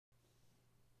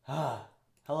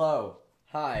Hello.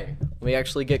 Hi. Let me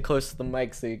actually get close to the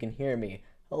mic so you can hear me.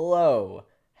 Hello.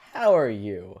 How are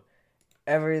you?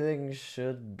 Everything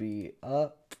should be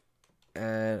up.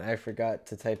 And I forgot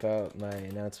to type out my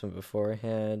announcement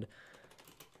beforehand.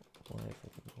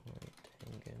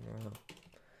 Danganronpa.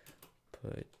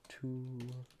 Put 2.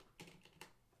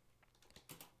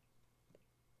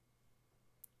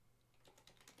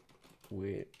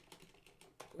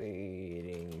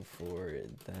 Waiting for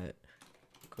that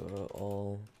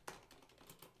goal.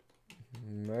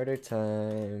 Murder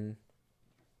time.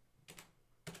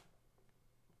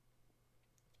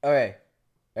 Okay.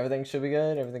 Everything should be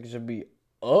good. Everything should be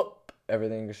up.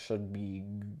 Everything should be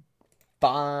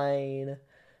fine.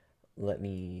 Let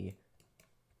me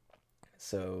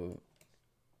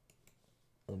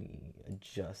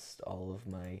adjust all of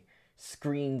my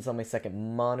screens on my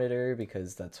second monitor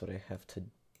because that's what I have to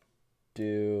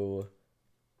do.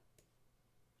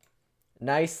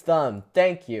 Nice thumb.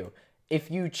 Thank you. If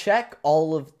you check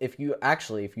if you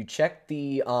check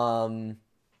the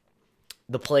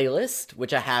playlist,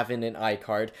 which I have in an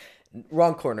iCard,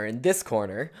 wrong corner, in this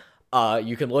corner,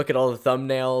 you can look at all the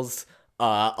thumbnails.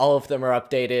 All of them are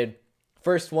updated.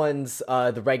 First one's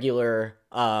the regular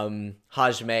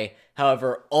Hajime.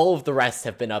 However, all of the rest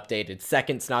have been updated.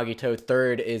 Second's Nagito,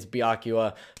 third is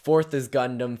Byakuya, fourth is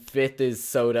Gundam, fifth is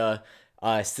Soda,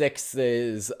 sixth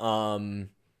is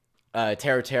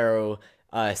Teru,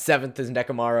 seventh is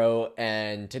Nekomaru,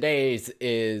 and today's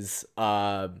is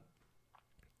I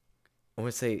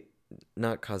want to say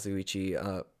not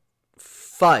Kazuichi,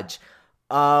 Fudge.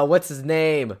 What's his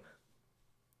name?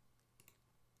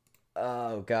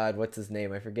 Oh god, what's his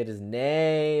name? I forget his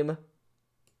name.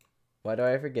 Why do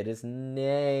I forget his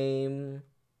name?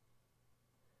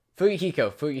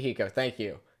 Fuyuhiko, thank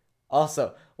you.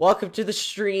 Also, welcome to the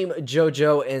stream,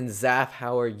 Jojo and Zaf.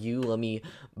 How are you? Let me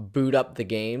boot up the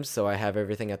game so I have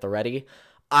everything at the ready.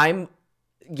 Sorry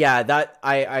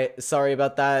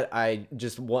about that.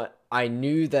 I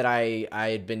knew that I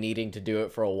had been needing to do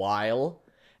it for a while,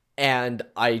 and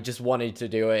I just wanted to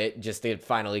do it just to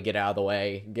finally get out of the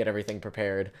way, get everything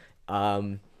prepared.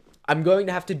 I'm going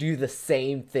to have to do the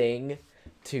same thing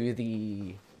to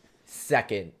the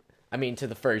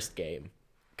first game,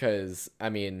 because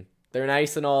they're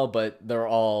nice and all, but they're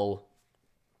all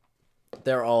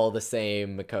the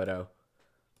same Makoto.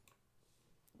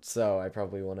 So I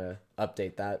probably want to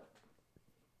update that.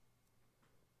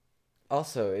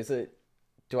 Also,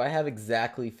 do I have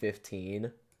exactly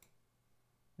 15?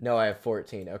 No, I have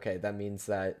 14. Okay, that means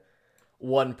that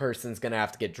one person's gonna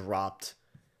have to get dropped.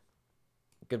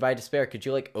 Goodbye, Despair. Could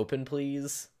you, open,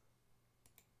 please?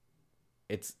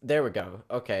 There we go.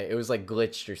 Okay, it was,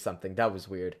 glitched or something. That was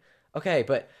weird. Okay,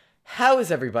 but how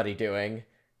is everybody doing?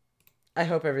 I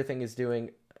hope everybody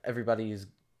is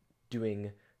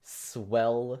doing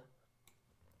swell.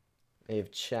 I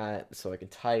have chat so I can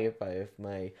type. I have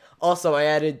also, I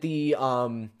added the,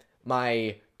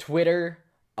 my Twitter,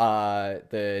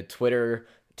 the Twitter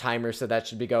timer, so that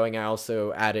should be going. I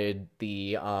also added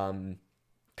the,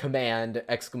 command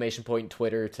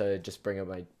 !Twitter to just bring up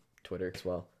my Twitter as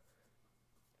well.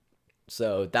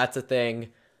 So that's a thing.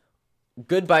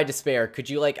 Goodbye, Despair. Could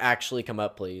you actually come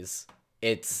up, please?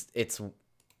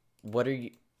 What are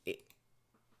you?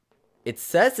 It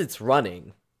says it's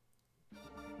running.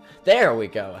 There we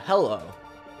go. Hello.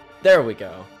 There we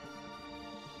go.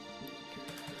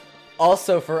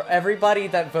 Also, for everybody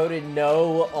that voted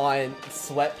no on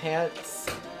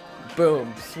sweatpants,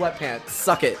 boom, sweatpants,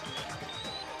 suck it.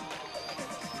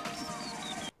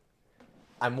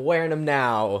 I'm wearing them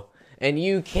now, and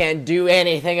you can't do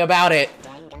anything about it.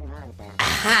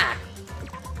 Aha!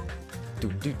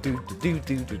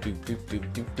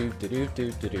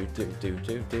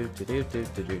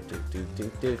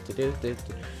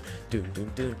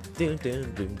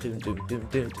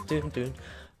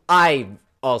 I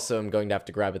also am going to have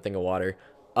to grab a thing of water.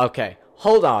 Okay,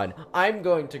 hold on. I'm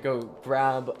going to go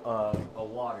grab a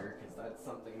water, because that's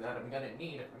something that I'm going to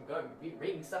need if I'm going to be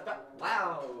reading stuff out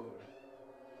loud.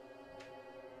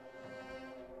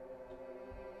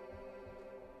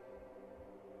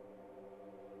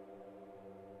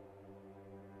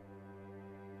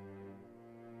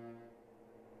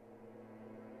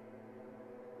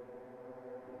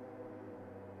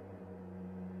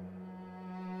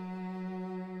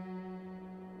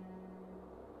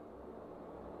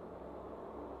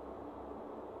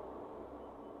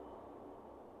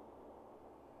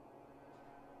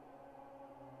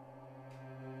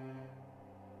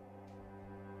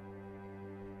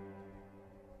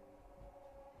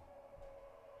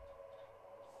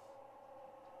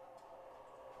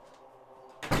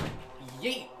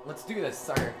 Yeet! Let's do this,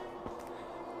 sir.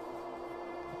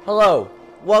 Hello,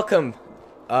 welcome,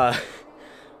 uh,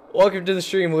 welcome to the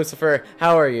stream, Lucifer.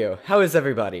 How are you? How is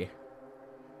everybody?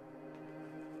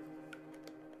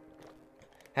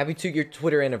 Happy 2-year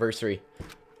Twitter anniversary.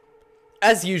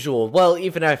 As usual, well,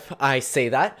 even if I say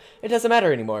that, it doesn't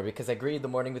matter anymore because I greeted the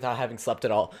morning without having slept at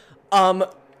all.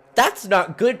 That's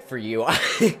not good for you.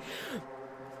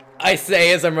 I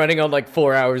say as I'm running on like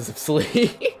 4 hours of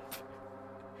sleep.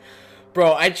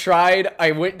 Bro, I tried.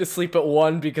 I went to sleep at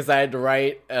 1 because I had to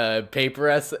write a paper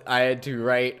essay. I had to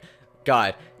write...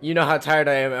 God, you know how tired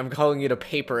I am. I'm calling it a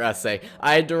paper essay.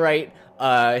 I had to write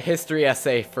a history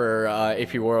essay for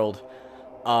AP World.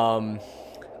 I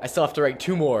still have to write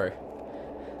 2 more.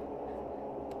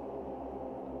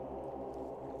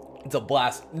 It's a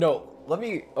blast. No, let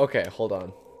me... Okay, hold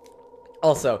on.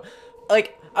 Also,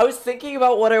 like, I was thinking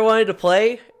about what I wanted to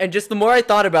play, and just the more I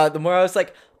thought about it, the more I was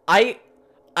like,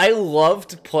 I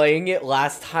loved playing it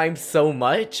last time so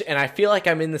much, and I feel like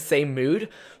I'm in the same mood,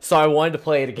 so I wanted to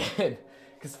play it again.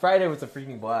 Because Friday was a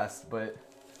freaking blast, but...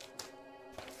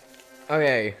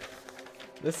 Okay.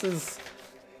 This is...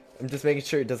 I'm just making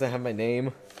sure it doesn't have my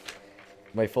name.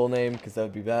 My full name, because that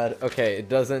would be bad. Okay, it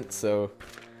doesn't, so...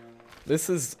 This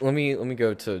is... Let me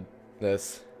go to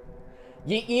this.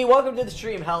 Yee, welcome to the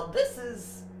stream, Hell. This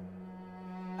is...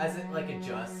 As it, like,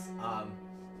 adjusts,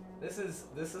 This is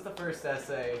the first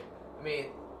essay. I mean,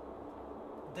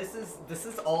 this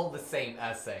is all the same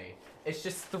essay. It's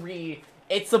just 3.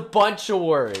 It's a bunch of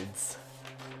words.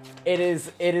 It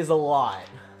is a lot.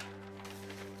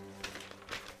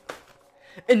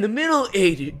 In the Middle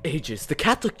Ages, the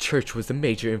Catholic Church was a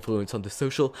major influence on the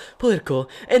social, political,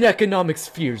 and economic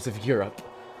spheres of Europe.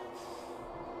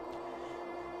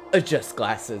 Adjust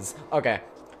glasses. Okay.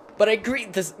 But I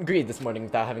agreed this morning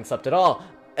without having slept at all.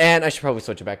 And I should probably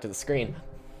switch it back to the screen.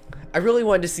 I really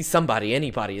wanted to see somebody,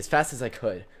 anybody, as fast as I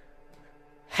could.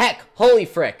 Heck! Holy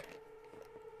frick!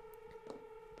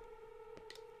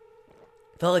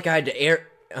 Felt like I had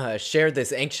to share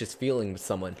this anxious feeling with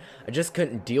someone. I just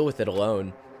couldn't deal with it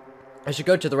alone. I should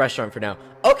go to the restaurant for now.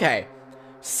 Okay,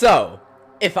 so,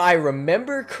 if I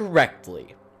remember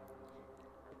correctly,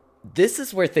 this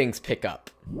is where things pick up.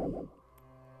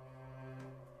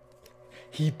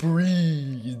 He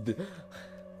breathed.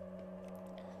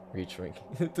 Reach rank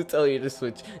to tell you to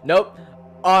switch. Nope,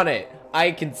 on it.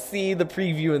 I can see the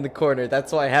preview in the corner.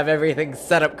 That's why I have everything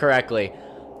set up correctly.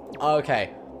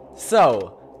 Okay,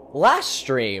 so last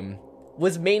stream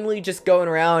was mainly just going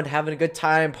around having a good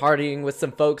time, partying with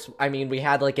some folks. I mean, we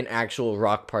had like an actual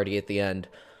rock party at the end.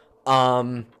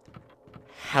 However,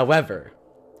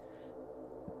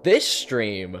 this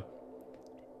stream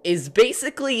is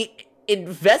basically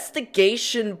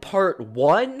investigation part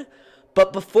 1.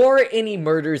 But before any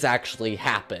murders actually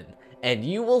happen, and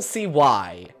you will see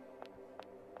why.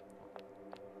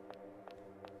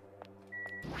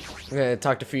 I'm gonna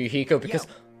talk to Fuyuhiko because...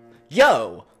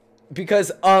 Yo! Because,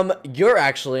 you're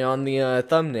actually on the,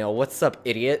 thumbnail. What's up,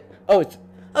 idiot? Oh, it's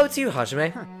you,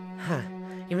 Hajime. Huh.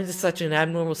 Even in such an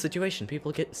abnormal situation,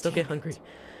 people still get hungry.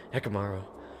 Nekamaru.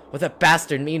 What that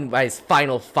bastard mean by his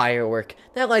final firework?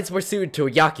 That line's more suited to a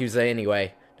Yakuza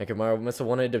anyway. Nekamaru must have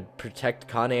wanted to protect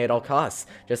Kane at all costs,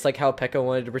 just like how Pekka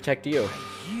wanted to protect you.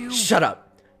 Shut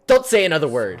up! Don't say another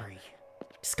word!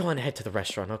 Just go on ahead to the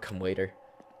restaurant, I'll come later.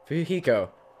 Fuyuhiko.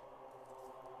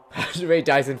 Hajime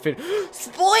dies in fit.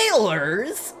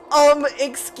 Spoilers!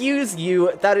 Excuse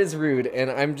you, that is rude, and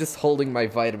I'm just holding my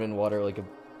vitamin water like a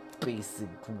basic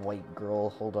white girl.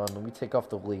 Hold on, let me take off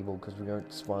the label because we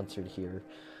aren't sponsored here.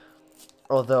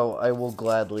 Although, I will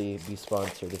gladly be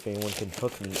sponsored if anyone can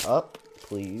hook me up.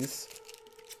 Please.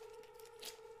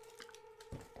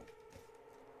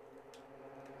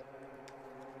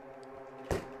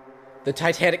 The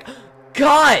Titanic.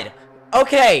 God!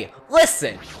 Okay,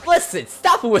 listen,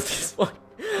 stop it with this one.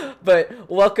 But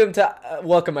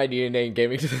welcome, I need a name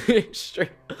gaming to the stream.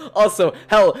 Also,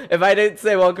 hell, if I didn't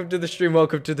say welcome to the stream,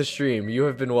 welcome to the stream. You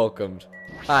have been welcomed.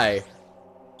 Hi.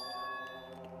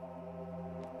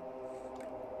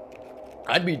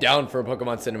 I'd be down for a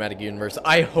Pokemon Cinematic Universe.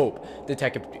 I hope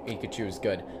Detective Pikachu is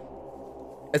good.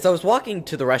 As I was walking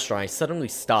to the restaurant, I suddenly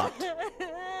stopped.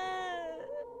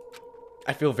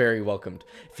 I feel very welcomed.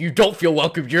 If you don't feel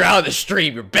welcomed, you're out of the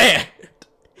stream. You're banned.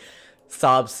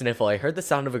 Sob, sniffle. I heard the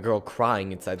sound of a girl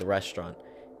crying inside the restaurant.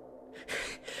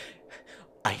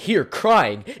 I hear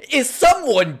crying. Is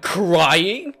someone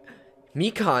crying?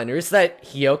 Mikan, or is that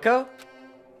Hiyoko?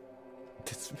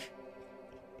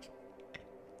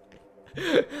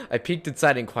 I peeked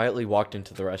inside and quietly walked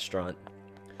into the restaurant.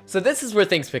 So this is where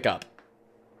things pick up.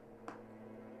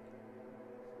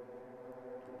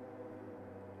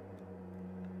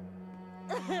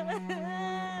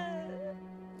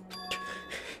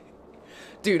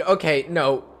 Dude, okay,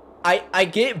 no. I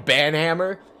get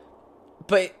banhammer,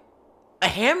 but a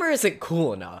hammer isn't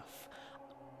cool enough.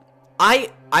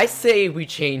 I say we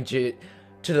change it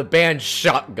to the band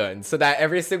shotgun so that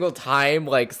every single time,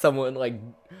 like, someone, like,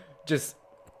 just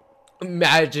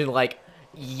imagine, like,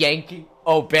 yanking.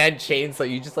 Oh, band chainsaw.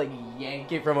 You just, like,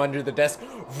 yank it from under the desk.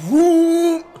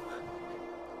 Vroom!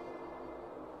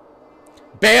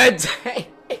 Band tank.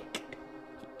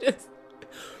 Just.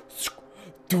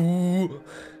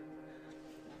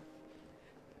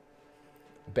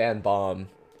 Band bomb.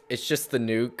 It's just the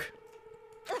nuke.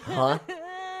 Huh?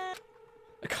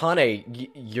 Akane,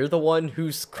 you're the one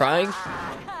who's crying?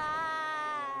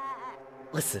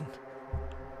 Listen.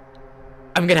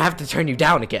 I'm gonna have to turn you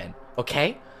down again,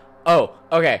 okay? Oh,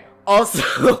 okay.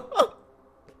 Also,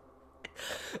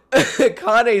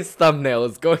 Akane's thumbnail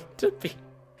is going to be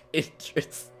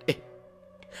interesting.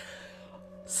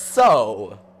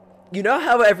 So, you know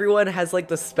how everyone has like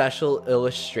the special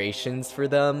illustrations for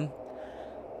them?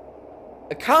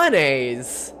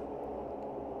 Akane's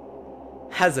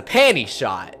has a panty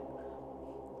shot.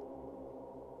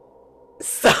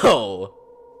 So,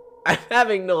 I'm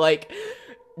having to like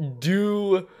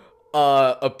do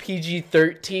a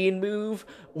PG-13 move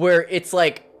where it's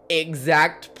like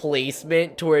exact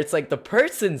placement to where it's like the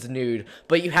person's nude,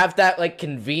 but you have that like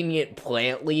convenient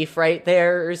plant leaf right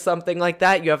there or something like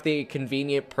that. You have the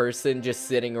convenient person just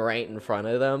sitting right in front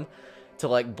of them to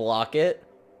like block it.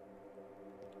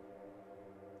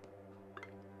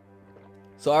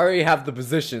 So I already have the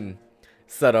position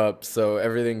set up, so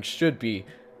everything should be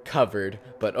covered,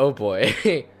 but oh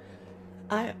boy.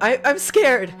 I'm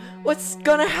scared. What's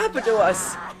gonna happen to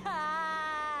us?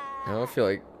 I don't feel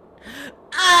like...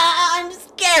 I'm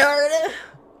scared.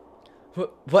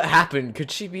 What happened?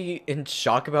 Could she be in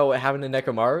shock about what happened to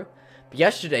Nekomaru? But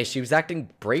yesterday, she was acting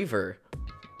braver.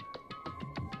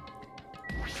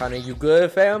 Kane, you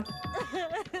good, fam?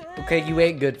 Okay, you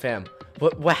ain't good, fam.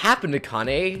 What happened to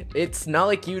Kane? It's not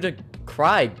like you to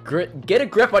cry. Get a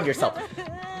grip on yourself.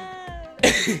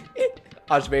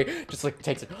 Hajime just like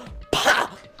takes it. Pow!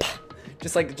 Pow!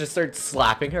 Just starts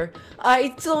slapping her.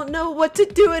 I don't know what to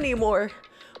do anymore.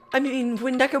 I mean,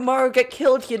 when Nekomaru got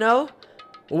killed, you know?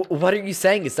 What are you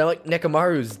saying? It's not like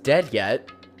Nekomaru's dead yet.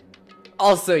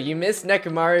 Also, you missed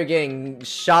Nekomaru getting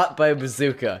shot by a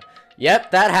bazooka.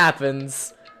 Yep, that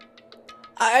happens.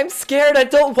 I'm scared. I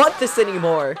don't want this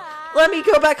anymore. Let me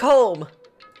go back home.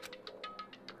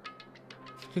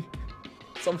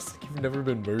 It's almost like you've never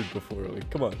been murdered before. Like,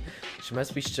 come on. She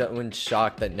must be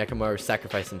shocked that Nekomaru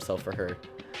sacrificed himself for her.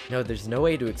 No, there's no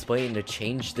way to explain a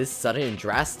change this sudden and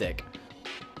drastic.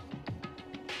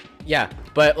 Yeah,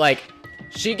 but like,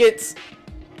 she gets,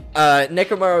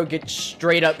 Nekomaru gets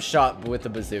straight up shot with a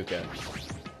bazooka.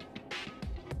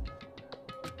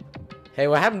 Hey,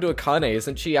 what happened to Akane?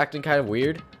 Isn't she acting kind of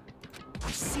weird?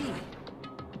 I see.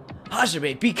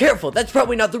 Hajime, be careful! That's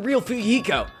probably not the real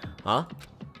Fuyuhiko! Huh?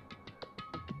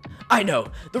 I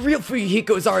know! The real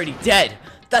Fuyuhiko is already dead!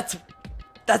 That's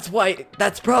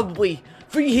probably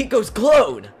Fuyuhiko's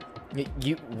clone!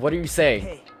 What are you saying?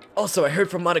 Hey. Also, I heard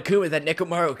from Monokuma that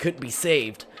Nekomaru couldn't be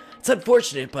saved. It's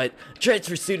unfortunate, but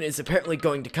transfer student is apparently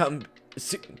going to come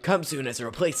soon as a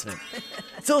replacement.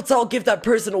 So let's all give that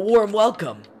person a warm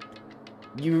welcome.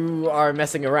 You are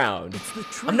messing around. It's the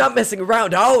truth. I'm not messing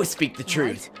around. I always speak the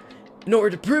truth. What? In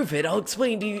order to prove it, I'll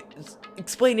explain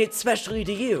it specially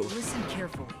to you. Listen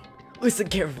carefully. Listen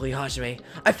carefully, Hajime.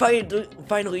 I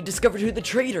finally discovered who the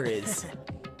traitor is.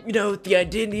 You know, the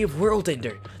identity of World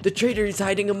Ender. The traitor he's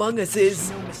hiding among us is...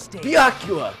 No mistake.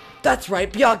 Byakuya! That's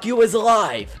right, Byakuya is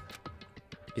alive!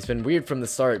 He's been weird from the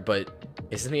start, but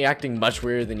isn't he acting much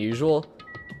weirder than usual?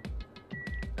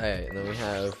 Alright, and then we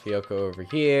have Hyoko over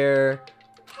here.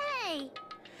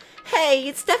 Hey,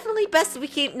 it's definitely best if we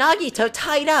keep Nagito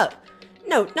tied up.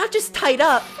 No, not just tied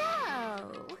up.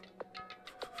 Oh.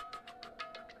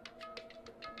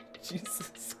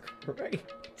 Jesus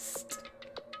Christ.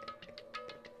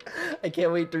 I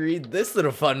can't wait to read this in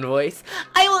a fun voice.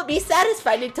 I won't be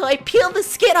satisfied until I peel the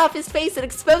skin off his face and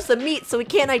expose the meat so we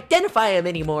can't identify him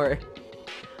anymore.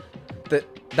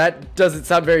 That doesn't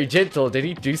sound very gentle. Did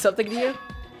he do something to you?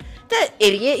 That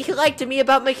idiot, he lied to me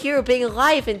about my hero being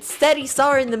alive. Instead, he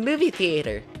saw her in the movie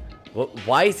theater.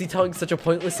 Why is he telling such a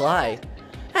pointless lie?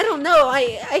 I don't know.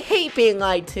 I hate being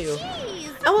lied to.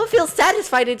 Jeez. I won't feel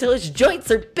satisfied until his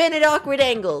joints are bent at awkward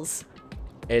angles.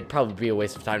 It'd probably be a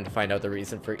waste of time to find out the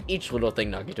reason for each little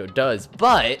thing Nagito does,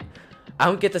 but I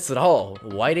don't get this at all.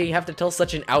 Why do you have to tell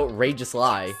such an outrageous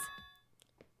lie?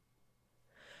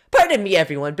 Pardon me,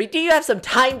 everyone, but do you have some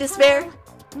time to spare?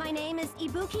 My name is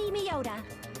Ibuki Miyoda.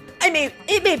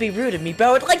 It may be rude of me, but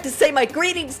I would like to say my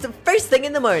greetings the first thing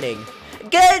in the morning.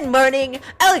 Good morning.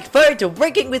 I look forward to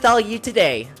working with all you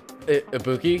today.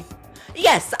 Ibuki?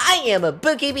 Yes, I am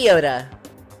Ibuki Miyota.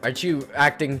 Aren't you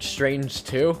acting strange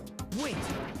too? Wait.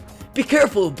 Be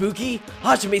careful, Ibuki.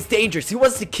 Hajime's dangerous. He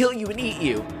wants to kill you and eat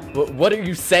you. What are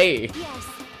you saying? Yes.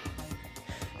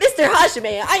 Mr.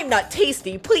 Hajime, I am not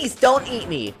tasty. Please don't eat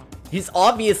me. He's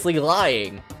obviously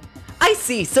lying. I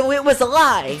see, so it was a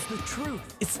lie. It's the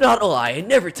truth. It's not a lie. I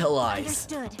never tell lies.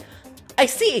 Understood. I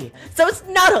see, so it's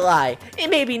not a lie. It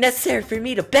may be necessary for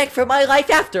me to beg for my life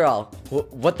after all.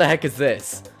 What the heck is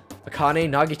this? Akane,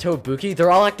 Nagito, Ibuki, they're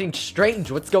all acting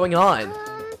strange. What's going on?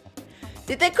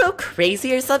 Did they go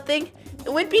crazy or something?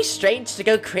 It would be strange to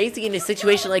go crazy in a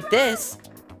situation like this.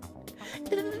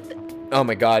 Oh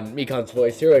my god, Mikan's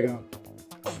voice. Here I go.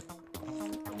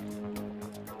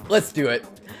 Let's do it.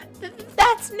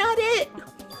 That's not it.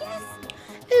 Yes.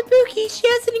 Ibuki, she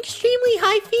has an extremely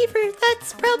high fever.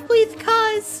 That's probably the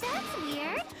cause. That's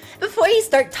weird. Before you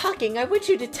start talking, I want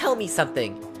you to tell me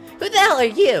something. Who the hell are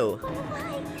you?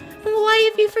 Why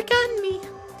have you forgotten me?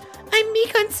 I'm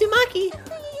Mikan Tsumaki.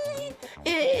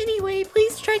 Anyway,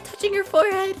 please try touching her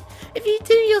forehead. If you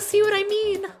do, you'll see what I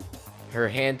mean.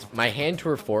 My hand to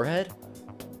her forehead?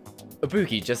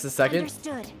 Ibuki, just a second.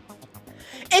 Understood.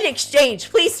 In exchange,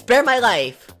 please spare my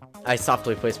life. I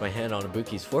softly placed my hand on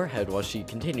Ibuki's forehead while she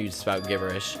continued to spout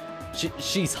gibberish.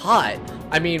 She's hot.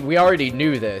 I mean, we already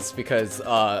knew this because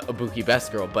Ibuki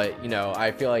best girl, but you know,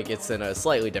 I feel like it's in a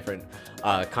slightly different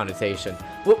connotation.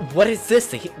 What is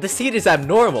this? This heat is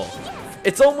abnormal.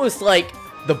 It's almost like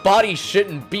the body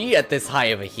shouldn't be at this high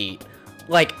of a heat.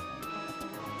 Like,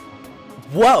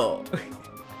 whoa.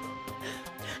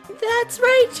 That's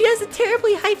right, she has a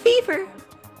terribly high fever.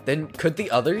 Then could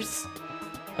the others?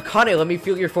 Akane, let me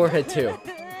feel your forehead too.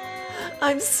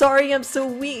 I'm sorry, I'm so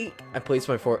weak. I placed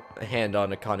my hand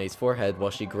on Akane's forehead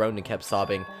while she groaned and kept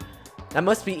sobbing. That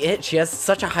must be it. She has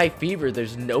such a high fever.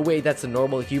 There's no way that's a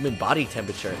normal human body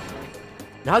temperature.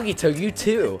 Nagito, you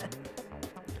too.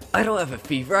 I don't have a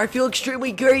fever. I feel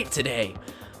extremely great today.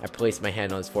 I placed my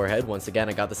hand on his forehead. Once again,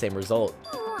 I got the same result.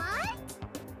 What?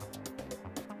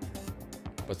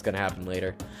 What's gonna happen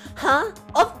later? Huh?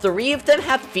 All three of them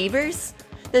have fevers?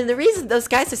 Then the reason those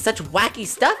guys are such wacky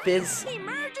stuff is...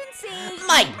 Emergency.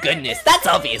 My goodness, that's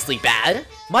obviously bad.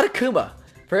 Monokuma!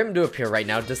 For him to appear right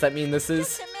now, does that mean this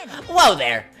is... Just a minute. Whoa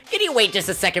there. Can you wait just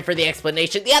a second for the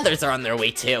explanation? The others are on their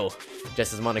way too.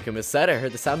 Just as Monokuma said, I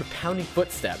heard the sound of pounding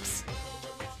footsteps.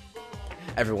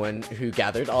 Everyone who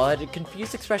gathered all had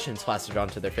confused expressions plastered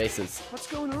onto their faces. What's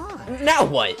going on? Now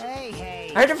what?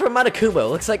 Hey. I heard it from Monokuma.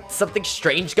 Looks like something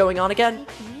strange going on again.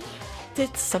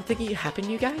 Did something happen,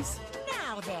 you guys?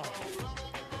 Now then.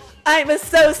 I'm a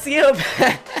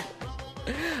sociopath.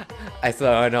 I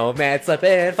saw an old man slip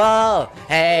and fall.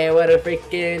 Hey, what a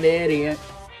freaking idiot.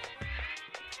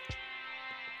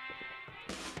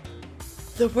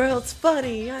 The world's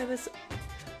funny.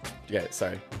 Yeah,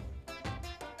 sorry.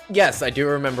 Yes, I do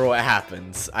remember what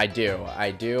happens. I do.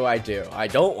 I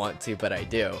don't want to, but I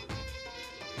do.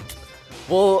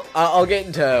 Well, I'll get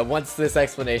into, once this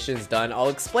explanation is done, I'll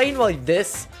explain why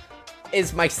this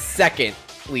is my second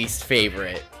least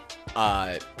favorite.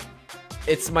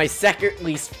 It's my second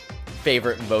least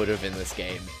favorite motive in this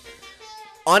game.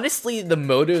 Honestly, the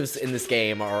motives in this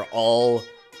game are all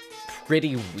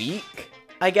pretty weak,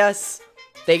 I guess.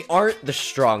 They aren't the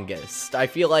strongest. I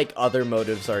feel like other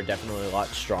motives are definitely a lot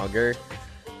stronger.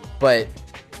 But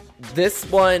this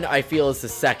one, I feel, is the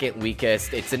second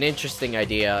weakest. It's an interesting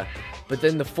idea. But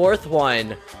then the fourth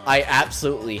one, I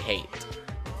absolutely hate.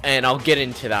 And I'll get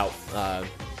into that.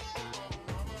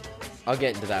 I'll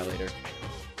get into that later.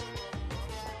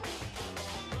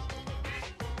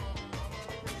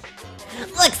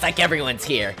 Looks like everyone's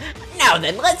here. Now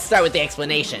then, let's start with the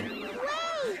explanation.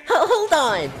 Hold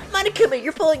on! Monokuma,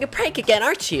 you're pulling a prank again,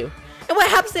 aren't you? And what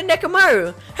happens to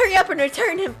Nekomaru? Hurry up and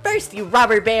return him first, you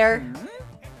robber bear!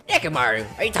 Nekomaru,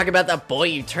 are you talking about that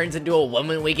boy who turns into a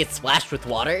woman when he gets splashed with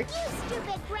water? You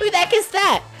stupid Who the heck is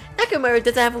that? Nekomaru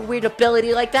doesn't have a weird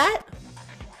ability like that.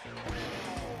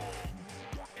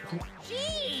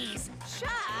 Jeez. Shut.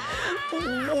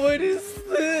 What is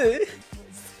this?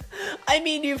 I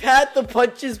mean, you've had the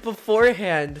punches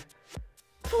beforehand.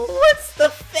 What's the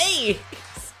face?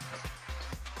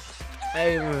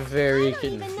 I'm very I don't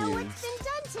even know what's confused. been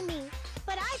done to me,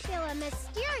 but I feel a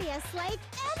mysterious, like,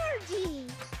 energy.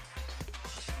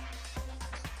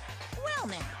 Well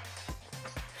now.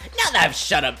 Now that I've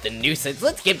shut up the nuisance,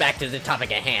 let's get back to the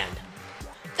topic at hand.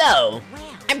 Though,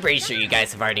 I'm pretty sure you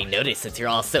guys have already noticed since you're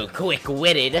all so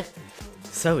quick-witted.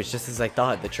 So, it's just as I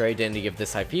thought. The true identity of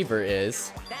this high fever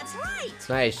is... That's right. right.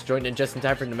 Nice. Joined in just in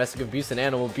time for domestic abuse and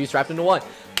animal abuse wrapped into one.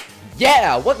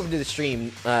 Yeah! Welcome to the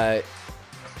stream,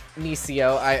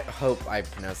 Nisio. I hope I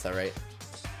pronounced that right.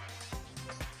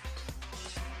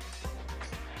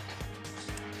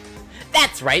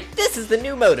 That's right, this is the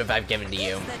new motive I've given to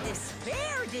you. It's the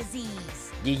despair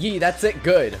disease. Yee, that's it.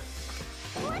 Good.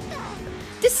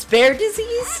 Despair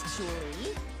disease?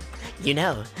 Actually, You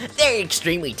know, they're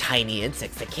extremely tiny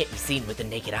insects that can't be seen with the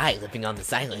naked eye living on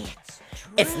this island.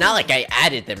 It's not like I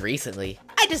added them recently.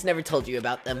 I just never told you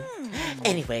about them.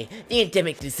 Anyway, the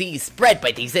endemic disease spread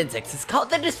by these insects is called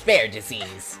the despair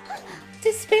disease.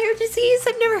 Despair disease?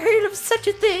 I've never heard of such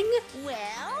a thing.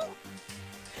 well,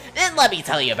 Then let me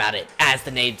tell you about it. As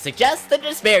the name suggests, the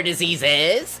despair disease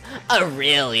is a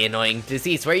really annoying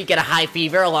disease where you get a high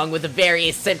fever along with the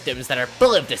various symptoms that are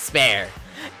full of despair.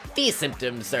 These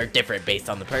symptoms are different based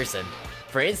on the person.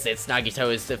 For instance,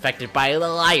 Nagito is affected by the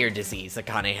liar disease,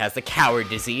 Akane has the coward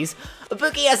disease,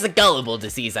 Ibuki has the gullible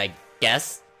disease, I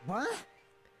guess. what?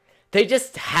 They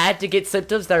just had to get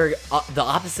symptoms that are the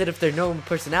opposite of their normal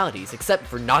personalities, except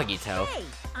for Nagito. Hey,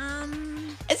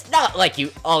 It's not like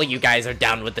all you guys are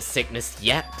down with the sickness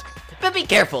yet. But be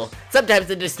careful, sometimes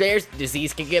the despair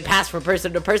disease can get passed from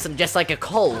person to person just like a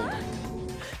cold.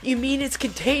 You mean it's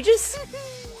contagious?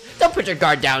 Don't put your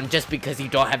guard down just because you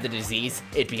don't have the disease.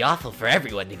 It'd be awful for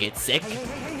everyone to get sick.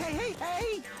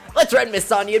 Hey. Let's run, Miss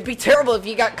Sonia. It'd be terrible if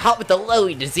you got caught with the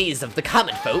lowly disease of the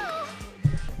common folk.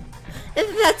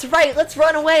 That's right, let's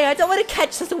run away. I don't want to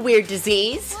catch such a weird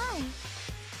disease. Why?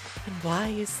 And why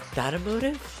is that a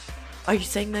motive? Are you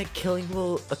saying that killing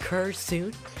will occur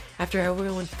soon? After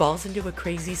everyone falls into a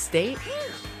crazy state?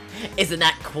 Isn't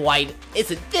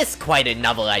this quite a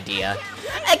novel idea?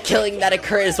 A killing that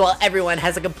occurs while everyone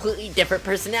has a completely different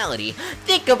personality.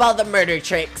 Think of all the murder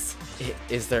tricks.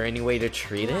 Is there any way to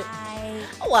treat it?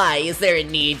 Why, is there a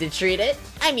need to treat it?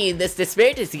 I mean, this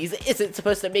despair disease isn't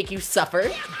supposed to make you suffer.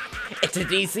 It's a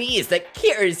disease that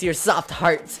cures your soft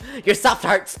hearts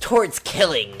towards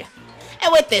killing.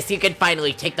 And with this, you can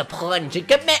finally take the plunge and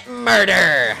commit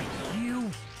murder.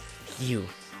 You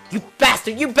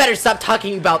bastard, you better stop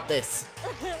talking about this.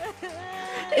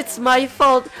 It's my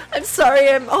fault. I'm sorry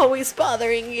I'm always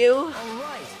bothering you.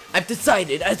 I've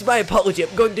decided, as my apology,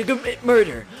 I'm going to commit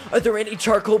murder. Are there any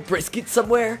charcoal briskets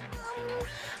somewhere?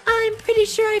 I'm pretty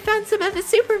sure I found some at the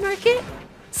supermarket.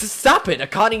 Stop it!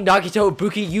 Akane, Nagito,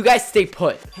 Ibuki, you guys stay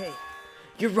put. Hey.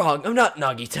 You're wrong, I'm not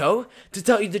Nagito. To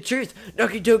tell you the truth,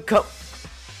 Nagito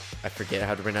I forget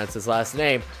how to pronounce his last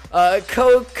name.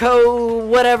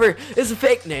 Whatever, is a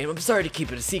fake name. I'm sorry to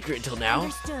keep it a secret until now.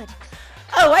 Understood.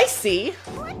 Oh, I see.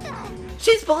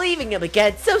 She's believing him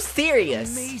again, so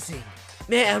serious. Amazing.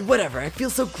 Man, whatever, I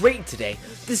feel so great today.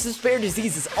 This despair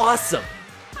disease is awesome.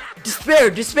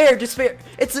 Despair.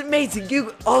 It's amazing,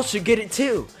 you all should get it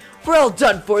too. We're all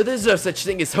done for, there's no such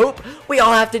thing as hope. We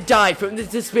all have to die from the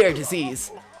despair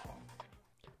disease.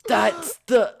 That's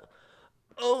the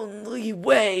only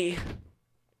way.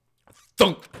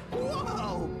 Thunk.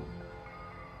 Whoa.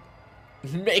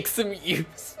 Makes him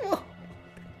useful.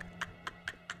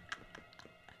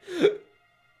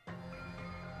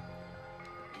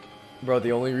 Bro,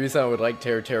 the only reason I would like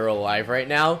Teru alive right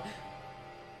now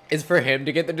is for him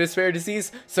to get the despair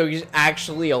disease, so he's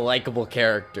actually a likable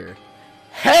character.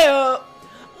 Hey!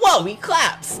 Whoa, he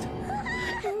collapsed.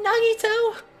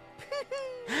 Nagito.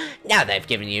 Now that I've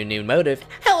given you a new motive,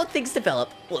 how will things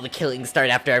develop? Will the killing start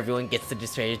after everyone gets the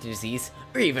despair disease,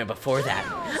 or even before that?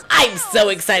 I'm so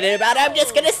excited about it, I'm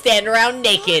just gonna stand around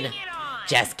naked.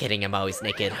 Just kidding, I'm always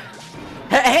naked.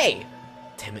 Hey!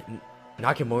 Damn it,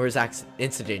 Nakamura's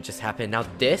incident just happened. Now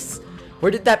this?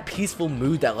 Where did that peaceful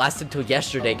mood that lasted till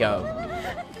yesterday go?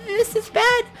 This is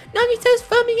bad. Nagito's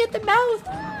foaming at the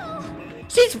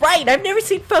mouth. She's right, I've never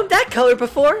seen foam that color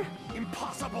before.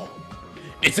 Impossible.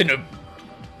 It's an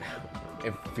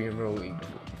ephemeral.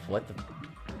 What the?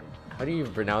 How do you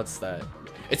pronounce that?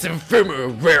 It's an ephemeral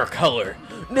rare color,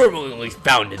 normally only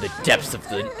found in the depths of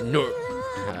the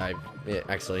I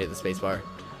actually hit the spacebar.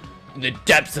 In the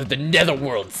depths of the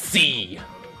netherworld sea.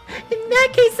 In that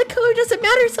case, the color doesn't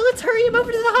matter, so let's hurry him over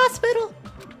to the hospital.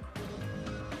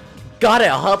 Got it.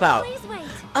 I'll help out. Please wait.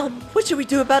 What should we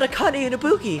do about Akane and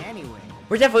Ibuki? Anyway.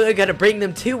 We're definitely gonna bring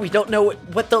them too. We don't know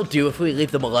what they'll do if we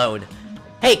leave them alone.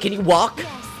 Hey, can you walk?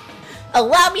 Yes.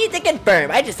 Allow me to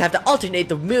confirm, I just have to alternate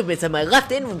the movements of my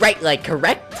left and right leg,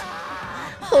 correct?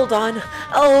 Hold on,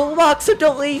 I'll walk, so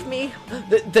don't leave me.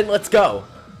 Then let's go.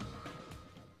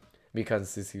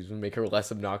 Because disease would make her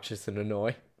less obnoxious and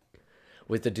annoying.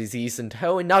 With the disease in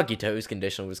tow and Nagito, whose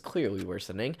condition was clearly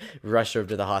worsening, we rushed over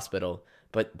to the hospital.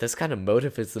 But this kind of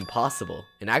motive is impossible.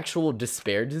 An actual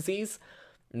despair disease?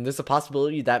 And there's a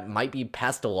possibility that might be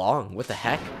passed along. What the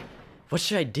heck? What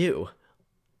should I do?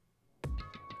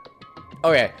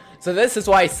 Okay, so this is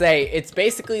why I say it's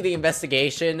basically the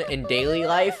investigation in daily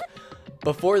life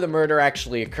before the murder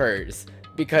actually occurs.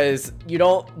 Because you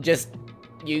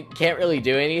can't really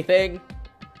do anything.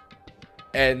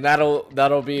 And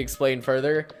that'll be explained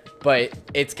further. But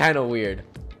it's kind of weird.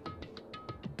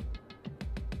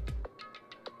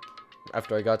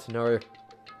 After I got to know her,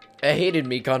 I hated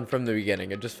Mikon from the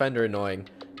beginning. I just find her annoying.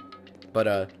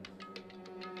 But,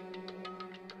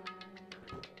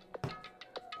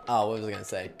 oh, what was I gonna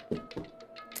say?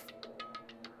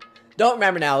 Don't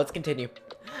remember now. Let's continue.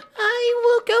 I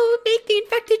will go make the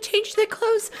infected change their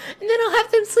clothes, and then I'll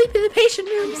have them sleep in the patient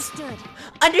rooms. Understood.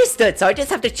 Understood, so I just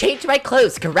have to change my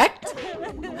clothes, correct?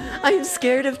 I'm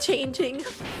scared of changing.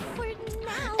 For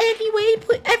now. Anyway,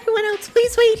 everyone else,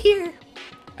 please wait here.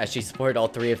 As she supported all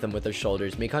three of them with her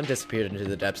shoulders, Mikon disappeared into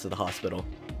the depths of the hospital.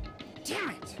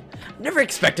 Damn it! Never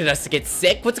expected us to get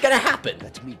sick. What's gonna happen?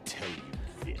 Let me tell you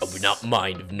I this. would not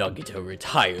mind if Nagito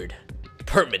retired.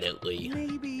 Permanently.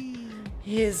 Maybe.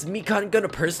 Is Mikon gonna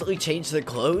personally change their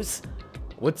clothes?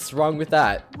 What's wrong with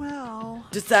that? Well.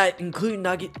 Does that include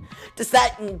Nagito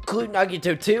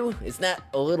too? Isn't that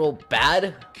a little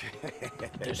bad?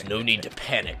 There's no need to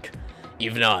panic.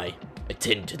 Even I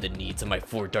attend to the needs of my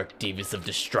four dark divas of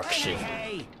destruction.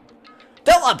 Hey!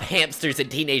 Don't lump hamsters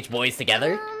and teenage boys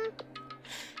together.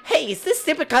 Hey, is this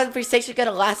stupid conversation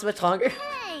gonna last much longer?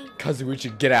 Hey. Kazuo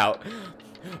should get out.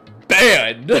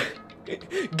 Banned!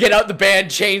 Get out the band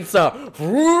chainsaw!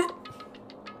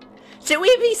 Should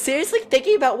we be seriously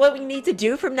thinking about what we need to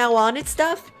do from now on and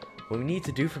stuff? What we need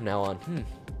to do from now on?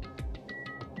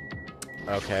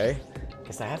 Okay.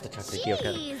 Guess I have to talk to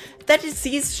Kyoka. Jeez. That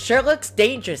disease sure looks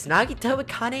dangerous. Nagito,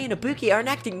 Akane, and Ibuki aren't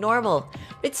acting normal.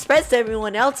 If it spreads to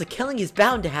everyone else, a killing is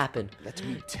bound to happen. Let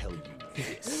me tell you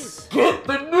this. Get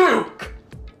the nuke!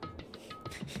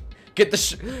 Get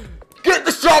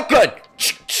the shotgun!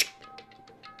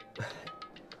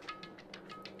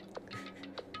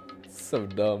 So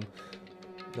dumb.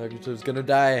 Nagito's gonna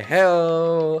die.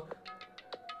 Hell!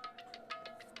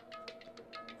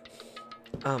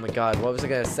 Oh my god, what was I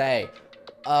gonna say?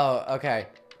 Oh, okay.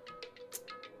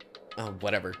 Oh,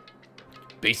 whatever.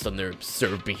 Based on their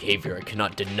absurd behavior, I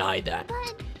cannot deny that.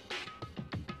 But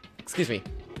Excuse me.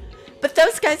 But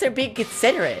those guys are being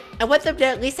considerate. I want them to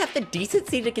at least have the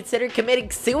decency to consider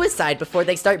committing suicide before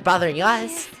they start bothering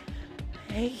us.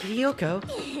 Hey,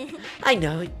 Hiyoko. I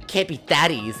know, it can't be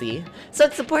that easy. So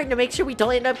it's important to make sure we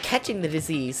don't end up catching the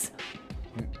disease.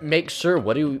 Make sure,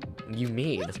 what do you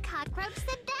mean? which cockroach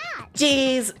said that?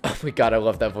 Jeez. Oh my god, I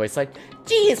love that voice line.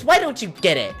 Jeez, why don't you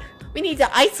get it? We need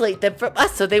to isolate them from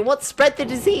us so they won't spread the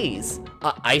disease.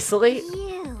 Isolate?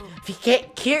 You. If you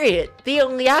can't cure it, the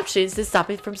only option is to stop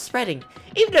it from spreading.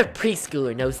 Even a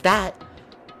preschooler knows that.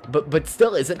 But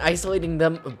still, isn't isolating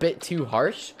them a bit too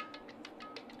harsh?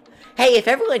 Hey, if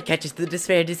everyone catches the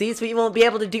despair disease, we won't be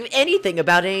able to do anything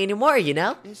about it anymore, you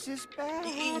know? This is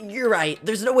bad. You're right,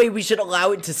 there's no way we should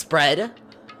allow it to spread.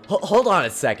 Hold on a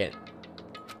second.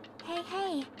 Hey,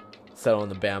 hey. Settle on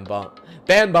the band bomb.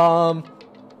 Band bomb!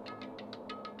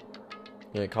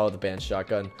 You gonna call it the band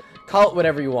shotgun. Call it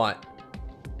whatever you want.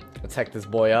 Let's hack this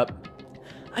boy up.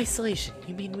 Isolation?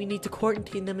 You mean we need to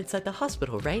quarantine them inside the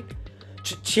hospital, right?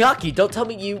 Chiaki, don't tell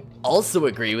me you also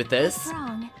agree with this. What's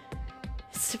wrong?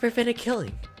 It's to prevent a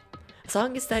killing. As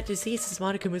long as that disease is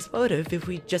Monokuma's motive, if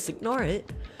we just ignore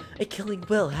it, a killing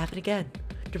will happen again.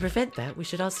 To prevent that, we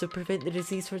should also prevent the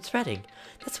disease from spreading.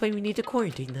 That's why we need to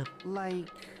quarantine them. Like.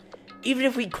 Even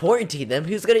if we quarantine them,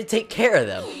 who's gonna take care of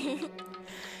them?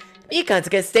 Mikon's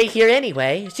gonna stay here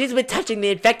anyway. She's been touching the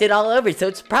infected all over, so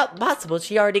it's possible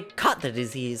she already caught the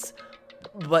disease.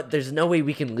 But there's no way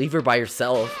we can leave her by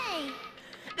herself. Hey.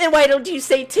 Then why don't you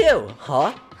stay too?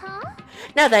 Huh? Huh?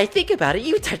 Now that I think about it,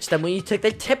 you touched them when you took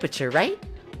their temperature, right?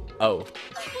 Oh.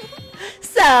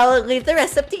 So, I'll leave the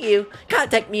rest up to you.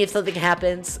 Contact me if something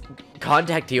happens.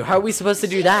 Contact you? How are we supposed to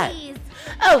do that? Jeez.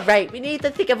 Oh, right, we need to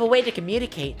think of a way to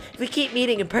communicate. If we keep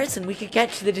meeting in person, we could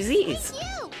catch the disease.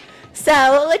 You. So,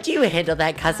 I'll let you handle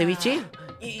that, Kazuichi.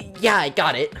 Yeah, I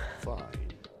got it. Fine.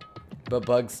 But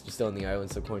Bug's still in the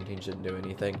island, so quarantine shouldn't do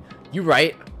anything. You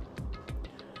right?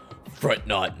 Fret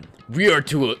not. We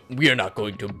are not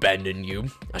going to abandon you.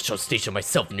 I shall station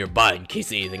myself nearby in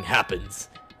case anything happens.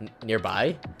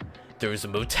 Nearby? There is a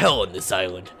motel on this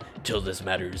island. Till this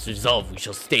matter is resolved, we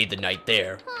shall stay the night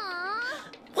there. Aw.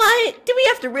 What? Do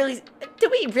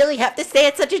we really have to stay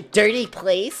at such a dirty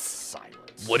place?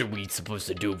 Silence. What are we supposed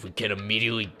to do if we can't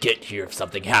immediately get here if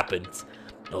something happens?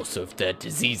 Also, if that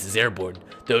disease is airborne,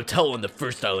 the hotel on the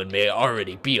first island may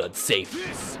already be unsafe.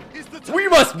 This is the time. We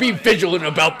must be vigilant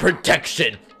about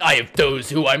protection. I have those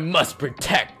who I must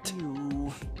protect.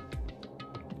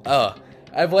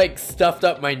 I've like stuffed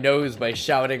up my nose by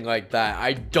shouting like that.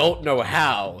 I don't know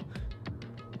how.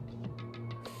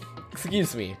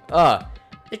 Excuse me. They're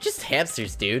just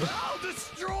hamsters, dude. I'll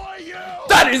destroy you.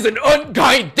 That is an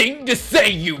unkind thing to say,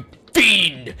 you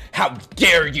fiend! How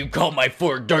dare you call my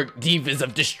four dark divas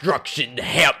of destruction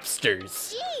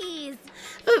hamsters? Jeez.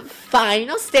 Fine,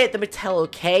 I'll stay at the motel,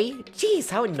 okay? Jeez,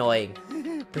 how annoying.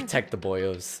 Protect the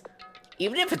boyos.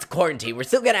 Even if it's quarantine, we're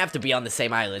still gonna have to be on the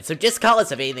same island, so just call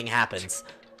us if anything happens.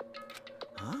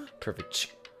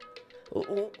 Perfect.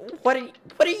 What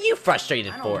are you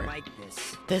frustrated for?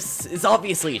 This is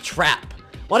obviously a trap.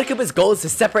 Monokuma's goal is to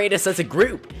separate us as a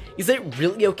group. Is it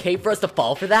really okay for us to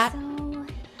fall for that? So,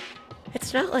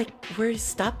 It's not like we're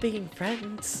stop being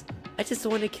friends. I just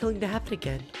don't want a killing to happen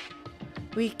again.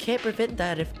 We can't prevent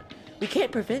that if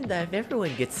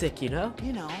everyone gets sick, you know?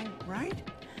 You know, right?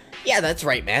 Yeah, that's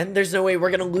right, man. There's no way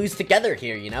we're gonna lose together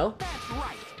here, you know?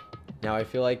 Now I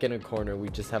feel like in a corner we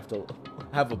just have to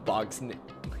have a box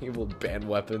labeled banned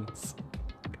weapons.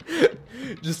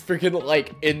 Just freaking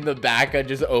like in the back I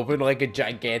just open like a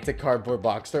gigantic cardboard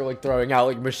box. They're like throwing out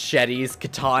like machetes,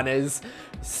 katanas,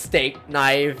 steak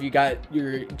knife, you got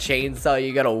your chainsaw,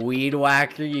 you got a weed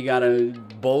whacker, you got a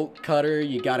bolt cutter,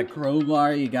 you got a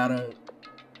crowbar, you got a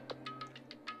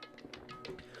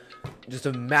just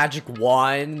a magic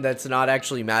wand that's not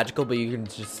actually magical, but you can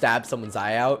just stab someone's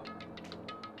eye out.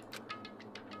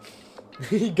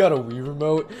 You got a Wii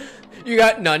remote. You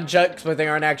got nunchucks, but they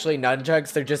aren't actually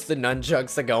nunchucks. They're just the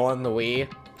nunchucks that go on the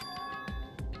Wii.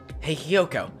 Hey,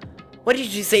 Hyoko. What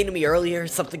did you say to me earlier?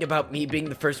 Something about me being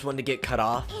the first one to get cut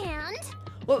off? and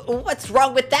What's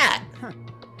wrong with that?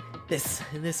 This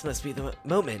must be the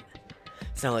moment.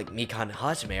 It's not like Mikan and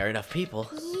Hajime are enough people.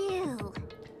 you.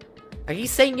 Are you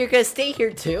saying you're gonna stay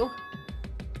here too?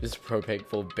 Just propane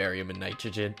full of barium and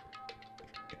nitrogen.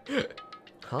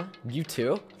 Huh? You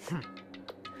too?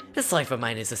 This life of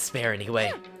mine is a spare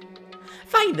anyway.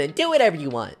 Fine then, do whatever you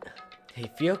want. Hey,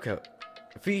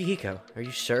 Fuyuhiko, are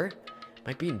you sure?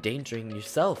 Might be endangering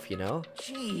yourself, you know?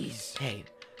 Jeez. Hey,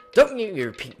 don't make me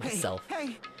repeat myself.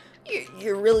 Hey,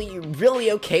 You're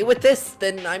really okay with this?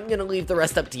 Then I'm gonna leave the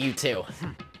rest up to you too.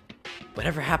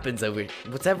 Whatever's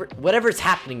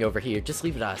happening over here, just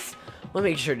leave it to us. We'll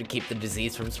make sure to keep the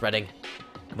disease from spreading.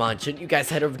 Come on, shouldn't you guys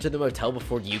head over to the motel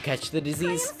before you catch the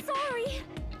disease? I'm sorry.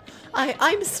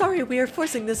 I'm sorry we are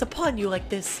forcing this upon you like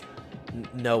this.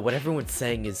 No, what everyone's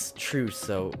saying is true,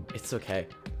 so it's okay.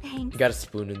 Thanks. You got a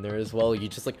spoon in there as well. You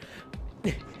just like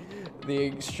the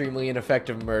extremely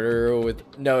ineffective murder with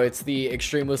it's the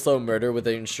extremely slow murder with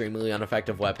an extremely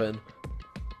ineffective weapon.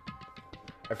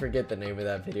 I forget the name of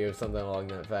that video, something along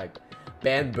that fact.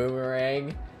 Banned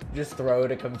boomerang. Just throw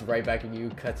it, it comes right back at you,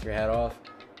 cuts your head off.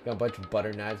 You got a bunch of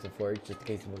butter knives and forks just in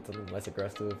case you want something less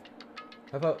aggressive.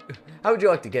 How would you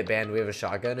like to get banned? We have a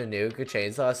shotgun, a nuke, a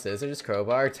chainsaw, scissors,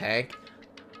 crowbar, tank.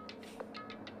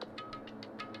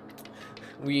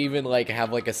 We even like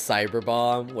have like a cyber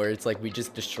bomb where it's like we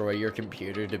just destroy your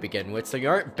computer to begin with. So you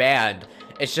aren't banned.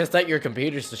 It's just that your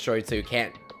computer's destroyed so you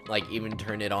can't like even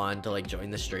turn it on to like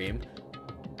join the stream.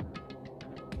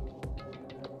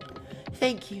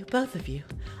 Thank you, both of you.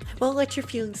 I won't let your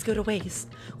feelings go to waste.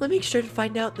 We'll make sure to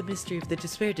find out the mystery of the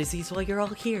despair disease while you're all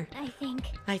here.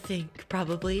 I think.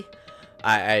 Probably.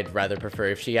 I'd rather prefer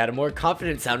if she had a more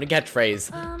confident sounding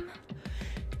catchphrase.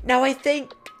 Now I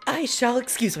think I shall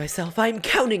excuse myself. I'm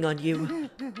counting on you.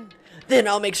 Then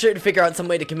I'll make sure to figure out some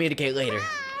way to communicate later.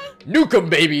 Nuke 'em,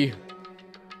 baby!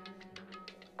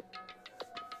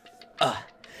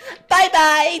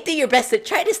 Bye-bye! Do your best to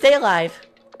try to stay alive.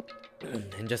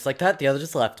 And just like that, the other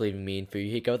just left, leaving me and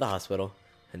Fuyuhiko at the hospital.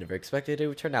 I never expected it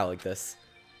would turn out like this.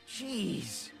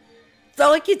 jeez. It's not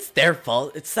like it's their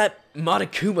fault. It's that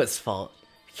Monokuma's fault.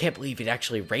 I can't believe he'd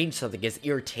actually arrange something as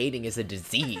irritating as a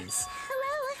disease.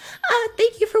 Hello.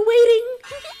 Thank you for waiting.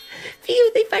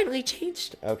 Phew, they finally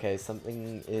changed. Okay,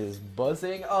 something is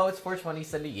buzzing. Oh, it's 420,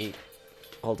 send a yeet.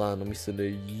 Hold on, let me send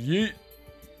a yeet.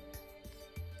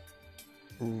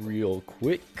 Real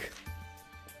quick.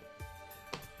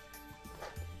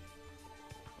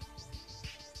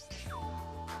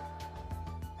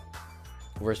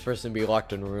 Worst person to be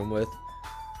locked in a room with.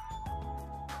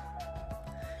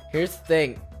 Here's the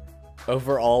thing.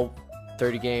 Overall,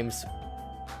 30 games.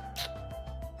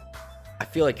 I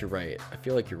feel like you're right. I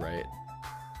feel like you're right.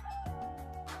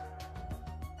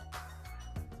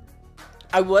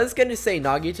 I was gonna say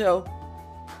Nagito,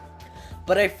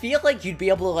 but I feel like you'd be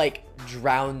able to like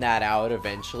drown that out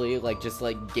eventually, like just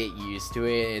like get used to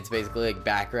it. It's basically like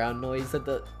background noise at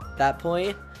that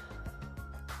point.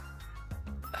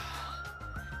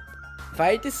 If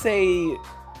I had to say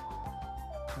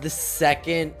the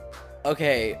second,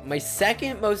 okay, my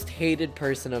second most hated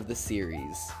person of the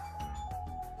series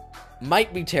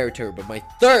might be Teratur, but my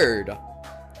third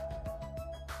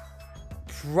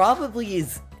probably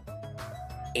is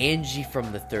Angie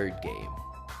from the third game.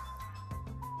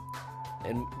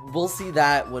 And we'll see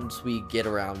that once we get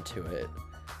around to it.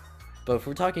 But if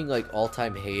we're talking like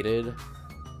all-time hated,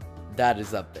 that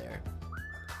is up there.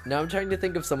 Now I'm trying to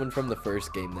think of someone from the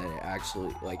first game that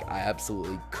I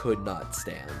absolutely could not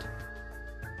stand.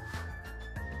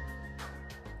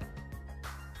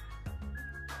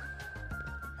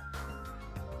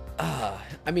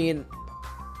 I mean,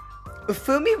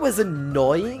 Fumi was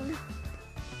annoying,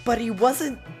 but he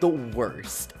wasn't the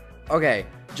worst. Okay,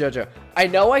 Jojo, I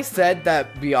know I said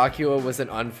that Byakuya was an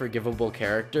unforgivable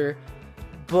character,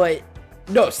 but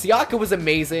no, Sayaka was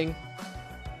amazing.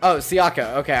 Oh,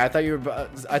 Sayaka. Okay, I thought you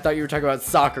were talking about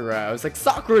Sakura. I was like,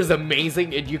 Sakura's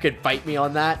amazing, and you could fight me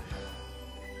on that.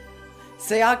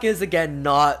 Sayaka is again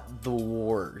not the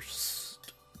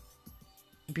worst.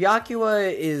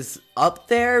 Byakuya is up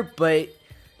there, but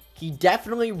he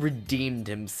definitely redeemed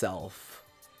himself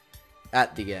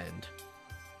at the end.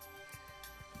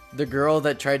 The girl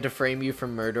that tried to frame you for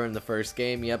murder in the first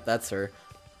game, yep, that's her.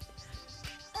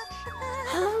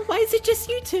 Why is it just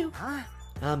you two?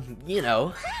 You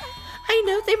know. I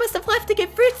know, they must have left to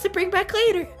get fruits to bring back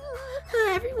later.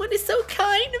 Everyone is so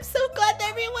kind. I'm so glad that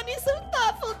everyone is so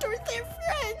thoughtful towards their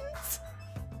friends.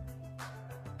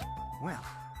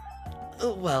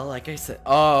 Well, like I said,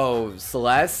 oh,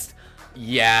 Celeste?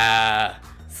 Yeah,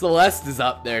 Celeste is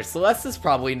up there. Celeste is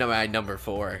probably my number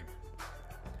 4.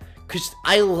 Cause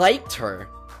I liked her.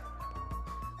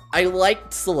 I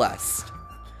liked Celeste.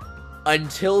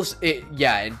 Until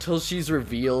she's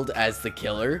revealed as the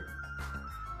killer.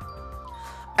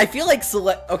 I feel like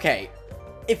okay,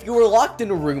 if you were locked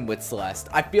in a room with Celeste,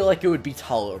 I feel like it would be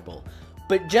tolerable.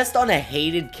 But just on a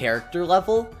hated character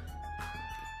level,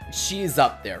 she's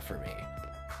up there for me.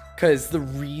 Cause the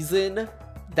reason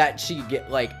that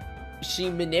she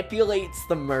manipulates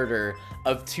the murder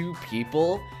of 2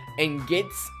 people and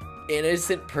gets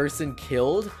innocent person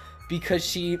killed because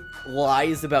she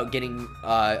lies about getting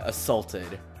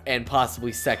assaulted and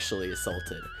possibly sexually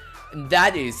assaulted. And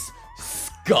that is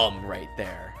scum right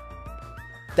there.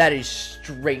 That is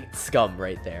straight scum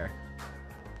right there.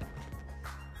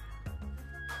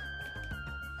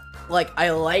 Like, I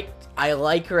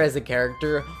like her as a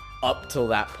character up till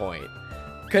that point.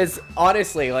 Because,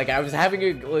 honestly, like, I was having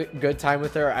a good time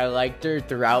with her. I liked her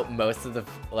throughout most of the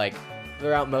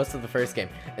first game.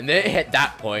 And then it hit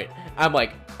that point. I'm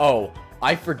like, oh,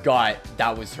 I forgot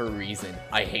that was her reason.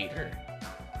 I hate her.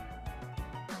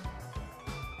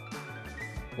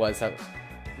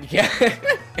 Yeah.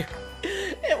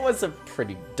 It was a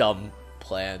pretty dumb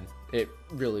plan. It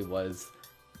really was.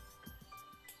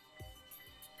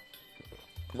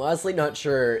 I'm honestly not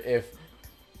sure if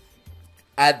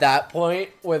at that point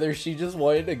whether she just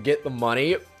wanted to get the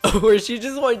money or she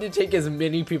just wanted to take as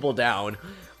many people down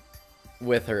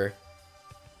with her.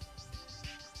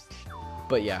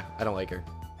 But yeah, I don't like her.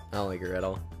 I don't like her at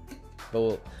all.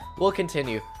 But we'll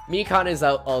continue. Mikan is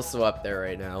also up there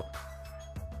right now.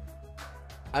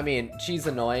 I mean, she's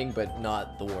annoying, but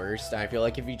not the worst. I feel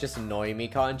like if you just annoy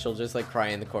Mikan, she'll just like cry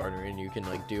in the corner and you can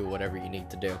like do whatever you need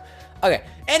to do. Okay,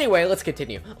 anyway, let's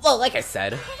continue. Well, like I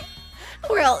said,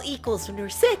 we're all equals when we're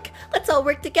sick. Let's all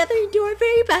work together and do our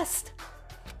very best.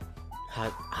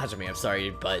 Hajime, I'm sorry,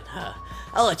 but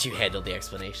I'll let you handle the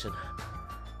explanation.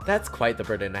 That's quite the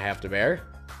burden I have to bear.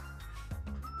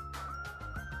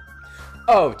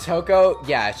 Oh, Toko,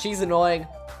 yeah, she's annoying.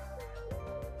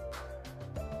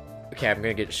 Okay, I'm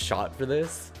gonna get shot for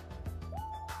this.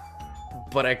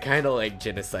 But I kinda like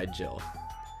Genocide Jill.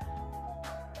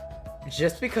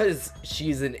 Just because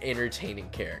she's an entertaining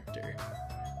character.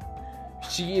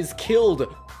 She has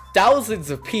killed thousands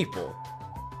of people.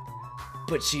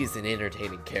 But she's an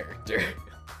entertaining character.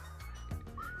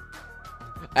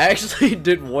 I actually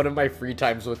did one of my free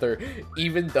times with her,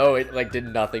 even though it like did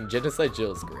nothing. Genocide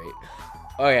Jill is great.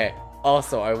 Okay,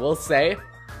 also I will say,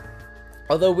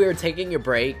 although we were taking a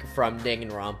break from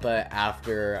Danganronpa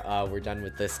after we're done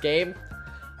with this game,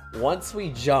 once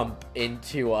we jump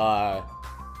into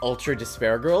Ultra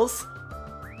Despair Girls,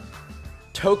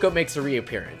 Toko makes a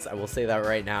reappearance. I will say that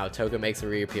right now. Toko makes a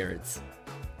reappearance.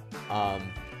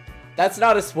 That's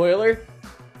not a spoiler,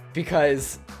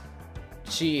 because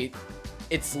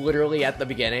it's literally at the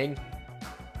beginning,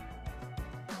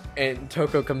 and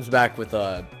Toko comes back with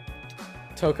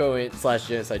Toko /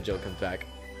 Genocide Jill comes back.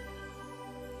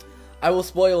 I will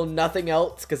spoil nothing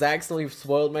else because I accidentally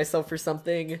spoiled myself for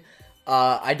something.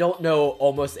 I don't know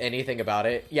almost anything about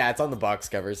it. Yeah, it's on the box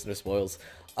covers, no spoils.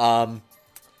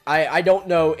 I don't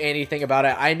know anything about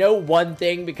it. I know one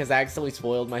thing because I accidentally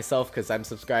spoiled myself because I'm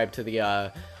subscribed to the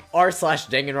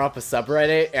r/Danganronpa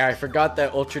subreddit, and I forgot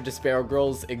that Ultra Despair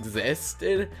Girls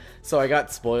existed, so I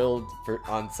got spoiled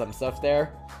on some stuff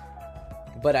there.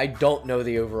 But I don't know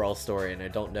the overall story, and I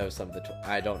don't know some of the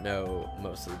I don't know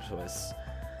most of the twists.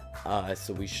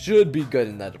 So we should be good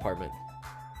in that department.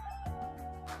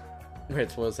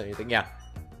 Right, spoils anything? Yeah,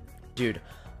 dude,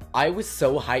 I was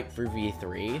so hyped for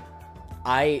V3.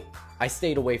 I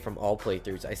stayed away from all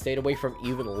playthroughs. I stayed away from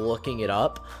even looking it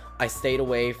up. I stayed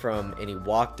away from any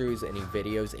walkthroughs, any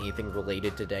videos, anything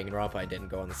related to Danganronpa. I didn't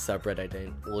go on the subreddit. I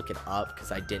didn't look it up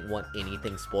because I didn't want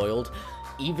anything spoiled.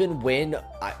 Even when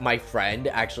my friend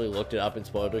actually looked it up and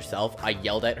spoiled herself, I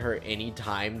yelled at her any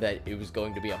time that it was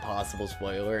going to be a possible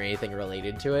spoiler or anything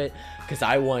related to it because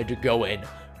I wanted to go in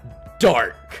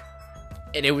dark.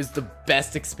 And it was the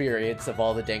best experience of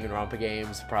all the Danganronpa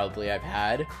games probably I've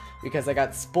had because I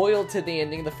got spoiled to the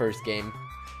ending of the first game,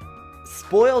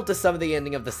 spoiled to some of the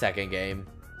ending of the second game,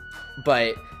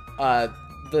 but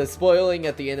the spoiling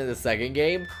at the end of the second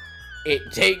game, it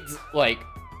takes, like,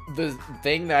 the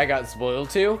thing that I got spoiled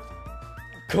to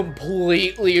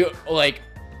completely, like,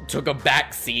 took a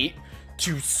back seat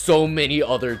to so many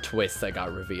other twists that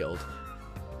got revealed.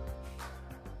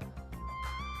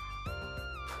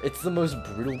 It's the most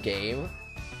brutal game?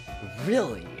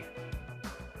 Really?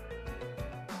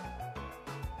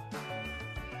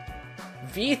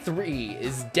 V3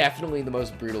 is definitely the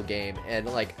most brutal game, and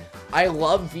like I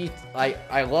love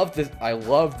I love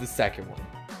the second one.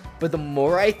 But the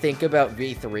more I think about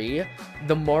V3,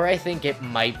 the more I think it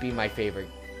might be my favorite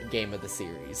game of the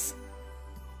series.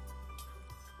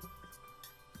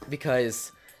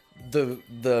 Because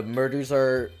the murders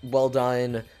are well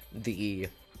done, the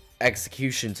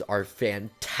executions are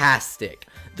fantastic,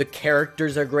 the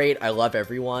characters are great, I love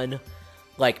everyone.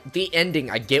 Like, the ending,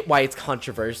 I get why it's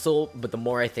controversial, but the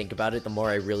more I think about it, the more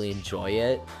I really enjoy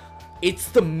it. It's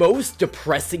the most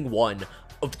depressing one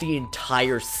of the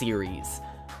entire series.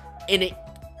 And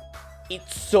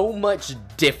it's so much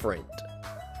different.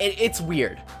 It's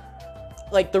weird.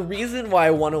 Like, the reason why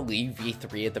I want to leave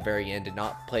V3 at the very end and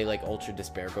not play, like, Ultra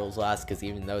Despair Girls last, because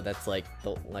even though that's, like,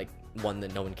 the, like, one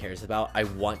that no one cares about, I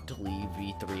want to leave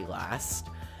V3 last.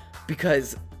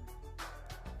 Because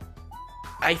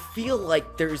I feel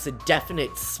like there's a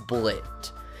definite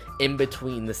split in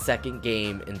between the second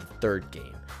game and the third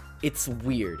game. It's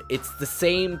weird. It's the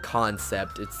same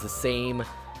concept. It's the same...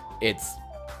 It's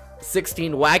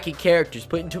 16 wacky characters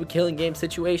put into a killing game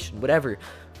situation, whatever.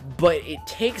 But it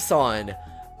takes on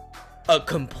a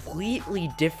completely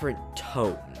different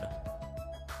tone.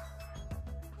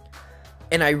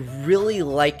 And I really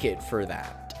like it for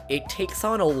that. It takes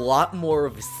on a lot more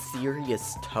of a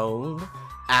serious tone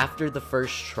after the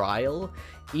first trial,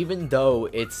 even though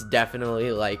it's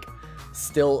definitely, like,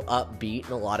 still upbeat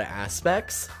in a lot of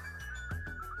aspects.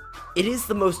 It is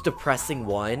the most depressing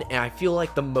one, and I feel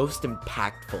like the most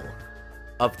impactful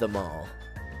of them all.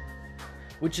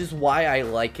 Which is why I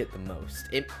like it the most.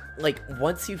 It, like,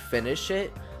 once you finish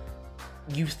it,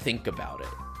 you think about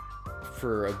it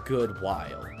for a good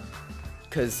while.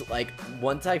 Because, like,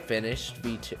 once I finished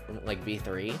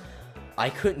V3, I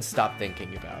couldn't stop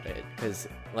thinking about it. Because,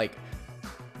 like,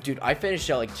 dude, I finished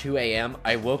at, like, 2 a.m.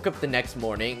 I woke up the next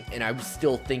morning, and I was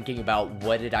still thinking about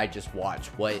what did I just watch?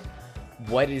 What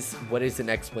is an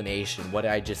explanation? What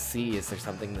did I just see? Is there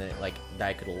something that, like, that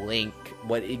I could link?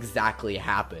 What exactly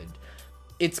happened?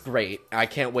 It's great. I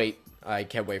can't wait. I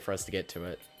can't wait for us to get to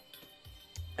it.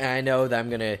 And I know that I'm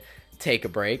gonna take a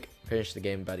break. Finished the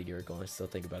game about a year ago. I still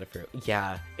think about it for...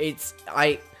 Yeah, it's...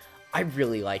 I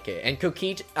really like it. And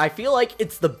Kokichi, I feel like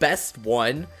it's the best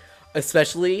one,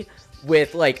 especially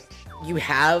with, like, you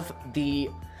have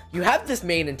this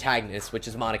main antagonist, which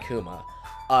is Monokuma,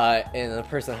 and the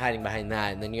person hiding behind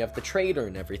that, and then you have the traitor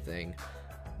and everything.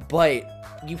 But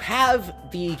you have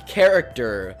the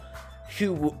character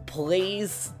who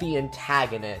plays the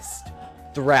antagonist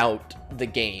throughout the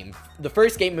game. The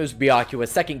first game was Byakuya,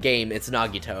 second game it's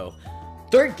Nagito.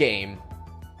 Third game,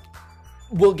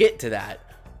 we'll get to that.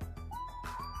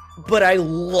 But I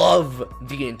love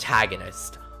the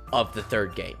antagonist of the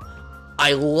third game.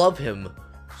 I love him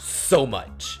so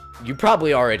much. You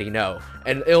probably already know,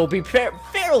 and it'll be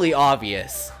fairly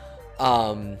obvious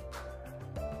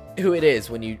who it is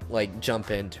when you, like,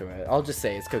 jump into it. I'll just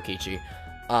say it's Kokichi.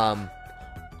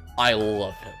 I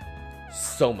love him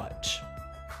so much.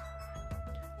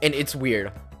 And it's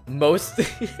weird. most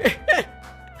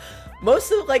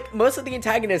most of the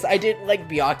antagonists, I didn't like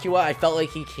Byakuya. I felt like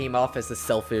he came off as a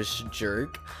selfish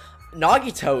jerk.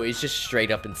 Nagito is just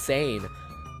straight up insane.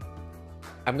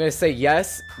 I'm gonna say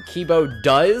yes, Kibo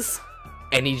does,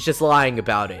 and he's just lying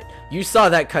about it. You saw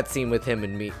that cutscene with him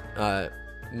and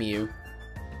Miyu.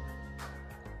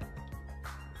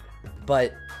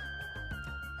 But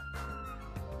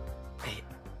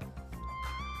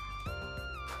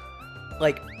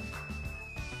like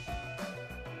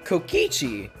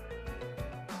Kokichi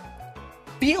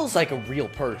feels like a real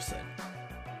person,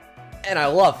 and I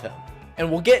love him. And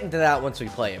we'll get into that once we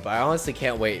play it, but I honestly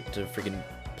can't wait to freaking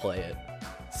play it.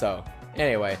 So,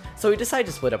 anyway, so we decided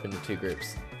to split up into 2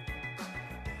 groups.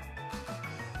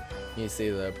 You see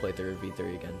the playthrough of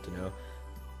V3 again to know.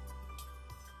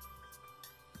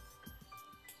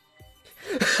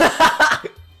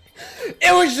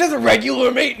 It was just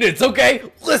regular maintenance, okay?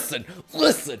 Listen,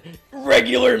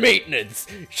 regular maintenance.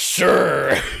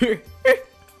 Sure.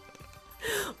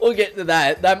 We'll get to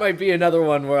that. That might be another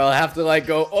one where I'll have to like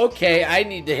go, okay, I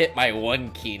need to hit my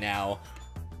 1 key now.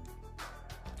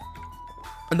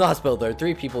 In the hospital, there are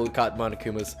 3 people who caught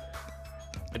Monokuma's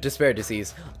despair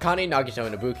disease. Kane, Nagito,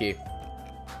 and Ibuki.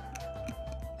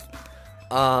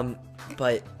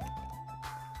 But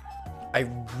I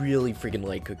really freaking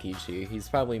like Kokichi. He's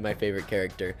probably my favorite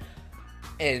character.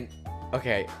 And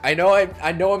okay, I know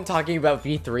I'm talking about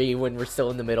V3 when we're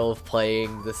still in the middle of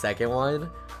playing the second one.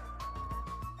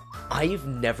 I've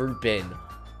never been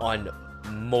on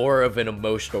more of an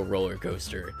emotional roller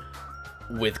coaster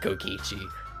with Kokichi.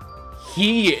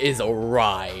 He is a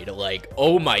ride. Like,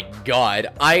 oh my god.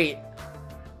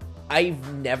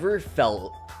 I've never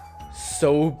felt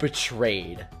so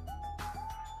betrayed.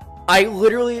 I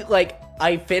literally, like,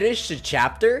 I finished a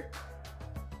chapter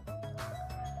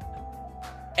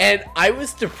and I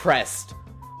was depressed.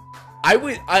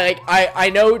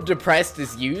 I know depressed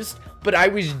is used, but I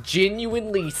was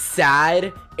genuinely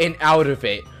sad and out of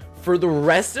it for the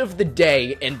rest of the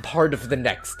day and part of the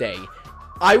next day.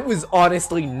 I was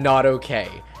honestly not okay,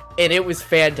 and it was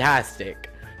fantastic.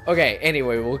 Okay,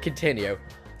 anyway, we'll continue.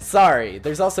 Sorry,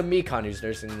 there's also Mikon who's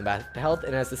nursing the back to health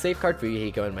and has to safeguard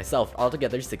Fuyuhiko and myself.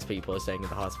 Altogether, 6 people are staying in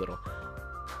the hospital.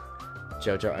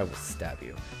 Jojo, I will stab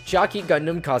you. Chiaki,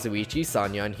 Gundam, Kazuichi,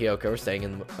 Sanya, and Hyoko are staying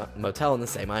in the motel on the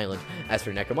same island. As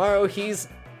for Nekomaru, he's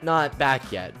not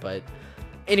back yet, but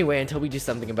anyway, until we do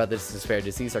something about this despair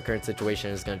disease, our current situation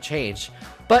is going to change.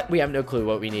 But we have no clue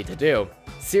what we need to do.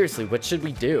 Seriously, what should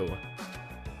we do?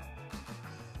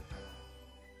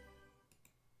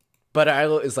 But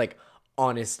Ailo is like,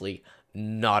 honestly,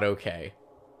 not okay.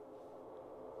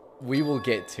 We will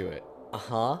get to it.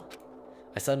 I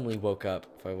suddenly woke up.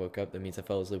 If I woke up, that means I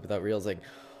fell asleep without realizing.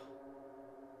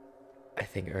 I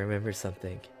think I remember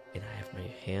something, and I have my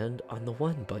hand on the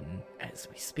 1 button as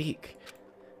we speak.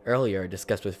 Earlier, I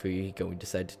discussed with Fuyuhiko we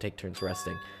decided to take turns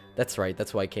resting. That's right,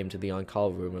 that's why I came to the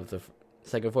on-call room of the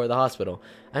 2nd floor of the hospital.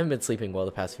 I haven't been sleeping well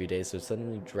the past few days, so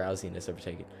suddenly drowsiness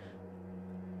overtaken.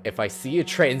 If I see a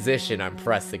transition, I'm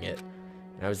pressing it.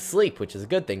 And I was asleep, which is a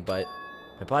good thing, but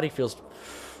my body feels...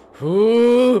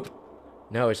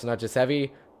 No, it's not just heavy.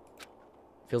 It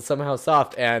feels somehow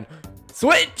soft, and...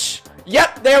 Switch!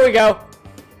 Yep, there we go!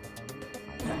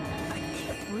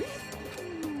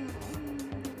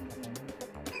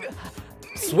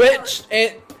 Switch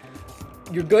it.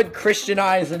 Your good Christian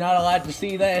eyes are not allowed to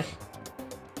see this.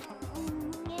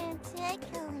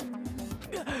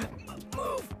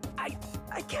 Move! I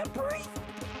can't breathe.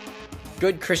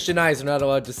 Good Christian eyes are not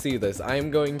allowed to see this. I am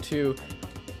going to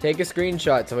take a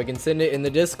screenshot so I can send it in the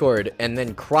Discord and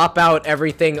then crop out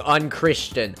everything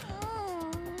unchristian.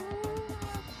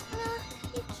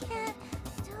 You can't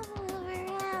double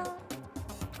around.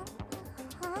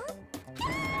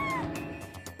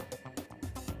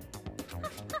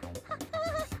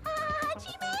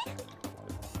 Hajime?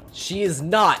 She is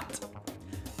not.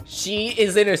 She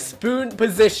is in a spoon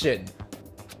position.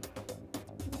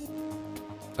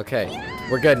 Okay,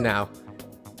 we're good now.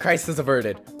 Crisis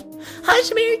averted.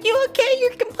 Hajime, are you okay?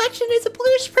 Your complexion is a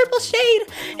bluish-purple shade.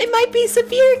 It might be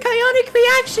severe chorionic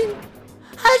reaction.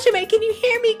 Hajime, can you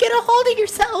hear me? Get a hold of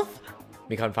yourself.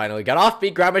 Mikon finally got off me,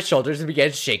 grabbed my shoulders, and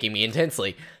began shaking me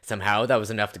intensely. Somehow, that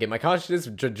was enough to get my consciousness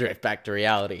to drift back to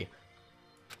reality.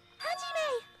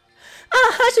 Hajime!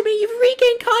 Ah, Hajime, you've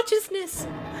regained consciousness.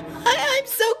 I'm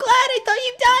so glad. I thought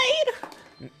you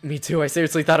died. Me too, I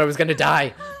seriously thought I was gonna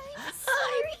die.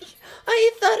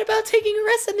 I thought about taking a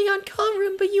rest in the on-call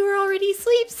room, but you were already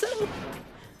asleep, so...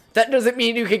 That doesn't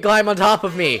mean you can climb on top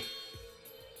of me.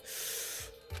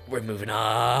 We're moving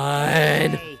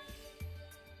on.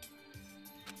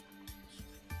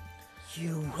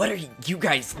 What are you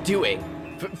guys doing?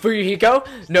 Fuyuhiko?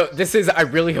 No, this is, I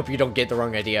really hope you don't get the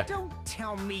wrong idea. Don't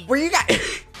tell me. Where you got?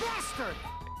 Bastard!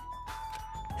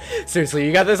 Seriously,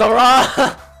 you got this all wrong?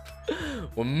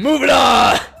 We're moving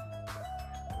on!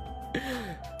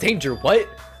 Danger, what?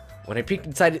 When I peeked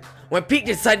inside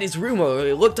his room,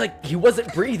 it looked like he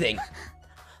wasn't breathing.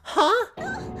 Huh?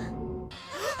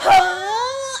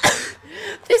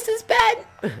 This is bad.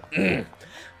 Now's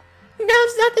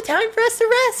not the time for us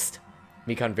to rest.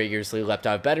 Mikon vigorously leapt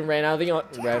out of bed and ran out of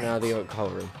the call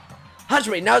room.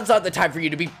 Hajime, now's not the time for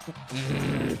you to be.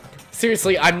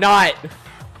 Seriously, I'm not.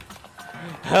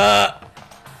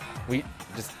 We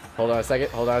just hold on a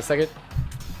second.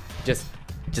 Just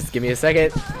give me a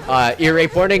second. Ear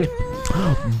rape warning.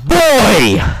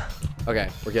 Boy. Okay,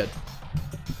 we're good.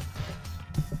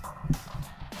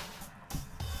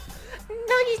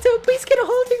 Nagito, please get a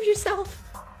hold of yourself.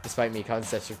 Despite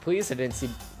Mikon's gesture, please, I didn't see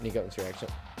Nikon's reaction.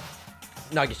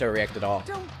 Nagito reacted at all.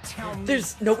 Don't tell me.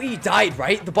 There's nobody died,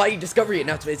 right? The body discovery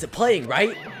announcement isn't playing,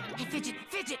 right? Hey, fidget.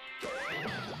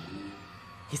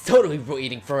 He's totally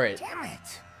waiting for it. Damn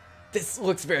it. This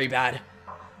looks very bad.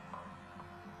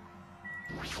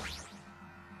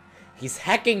 He's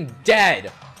hecking dead.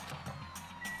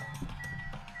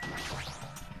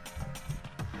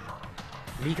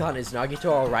 Mikon, is Nagito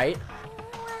alright?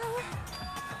 Well,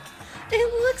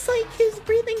 it looks like his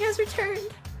breathing has returned.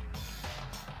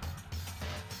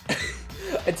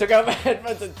 I took out my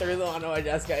headphones and threw them on my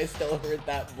desk. I still heard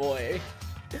that boy.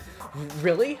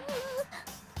 Really?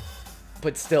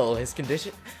 But still, his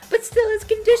condition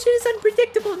is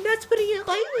unpredictable, and that's putting it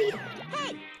lightly.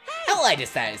 How light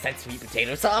is that? Is that sweet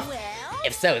potato sauce?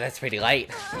 If so, that's pretty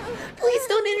light. Please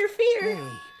don't interfere.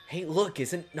 Hey, look,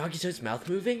 isn't Nagito's mouth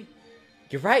moving?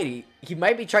 You're right, he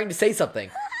might be trying to say something.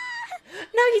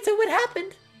 Nagito, what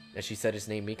happened? As she said his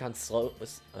name, Mikon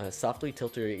softly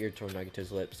tilted her ear toward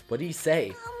Nagito's lips. What did he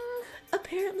say?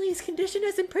 Apparently his condition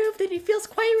has improved and he feels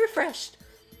quite refreshed.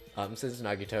 Since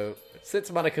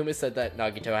Monokuma said that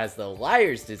Nagito has the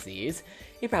liar's disease,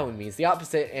 he probably means the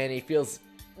opposite, and he feels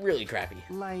really crappy.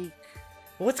 Like...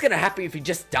 What's gonna happen if he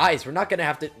just dies? We're not gonna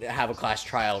have to have a class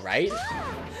trial, right?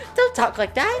 Don't talk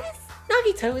like that.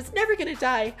 Nagito is never gonna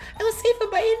die. I will save him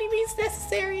by any means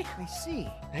necessary.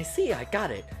 I see. I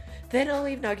got it. Then I'll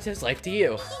leave Nagito's life to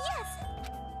you.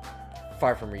 Yes.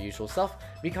 Far from her usual self,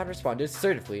 Mikon responded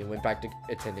assertively and went back to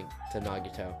attending to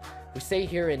Nagito. If we stay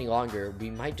here any longer, we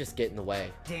might just get in the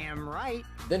way. Damn right.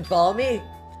 Then follow me.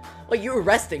 While you were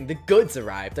resting, the goods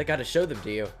arrived. I gotta show them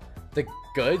to you. The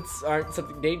goods aren't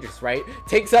something dangerous, right?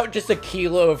 Takes out just a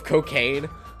kilo of cocaine.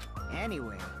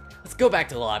 Anyway. Let's go back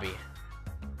to the lobby.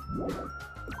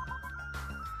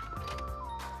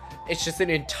 It's just an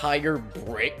entire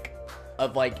brick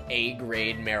of like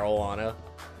A-grade marijuana.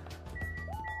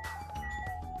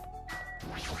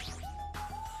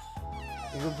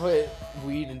 You can put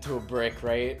weed into a brick,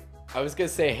 right? I was gonna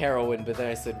say heroin, but then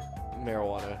I said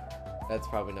marijuana. That's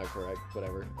probably not correct.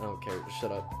 Whatever. I don't care.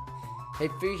 Shut up. Hey,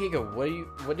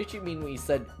 Fuyuhiko, what did you mean when you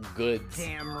said goods?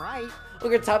 Damn right.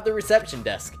 Look at top of the reception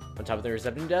desk. On top of the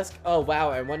reception desk? Oh,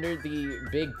 wow, I wonder the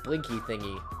big blinky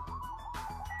thingy.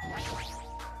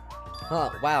 Huh,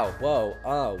 wow, whoa,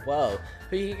 oh, whoa.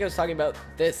 Fuyuhiko's talking about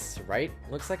this, right?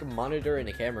 Looks like a monitor and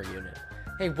a camera unit.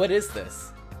 Hey, what is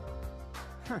this?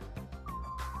 Huh.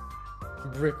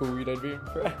 Brick of weed, I'd be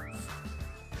impressed.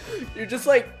 You're just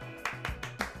like...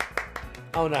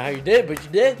 I don't know how you did, but you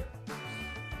did.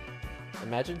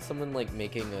 Imagine someone like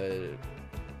making a...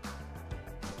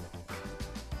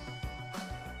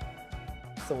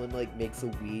 Someone like makes a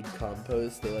weed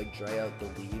compost, they like dry out the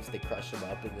leaves, they crush them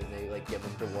up, and then they like give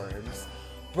them to worms.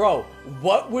 Bro,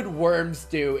 what would worms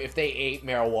do if they ate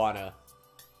marijuana?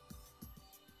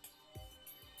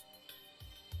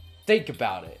 Think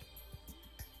about it.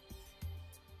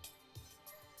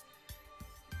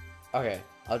 Okay,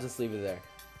 I'll just leave it there.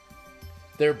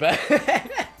 They're best.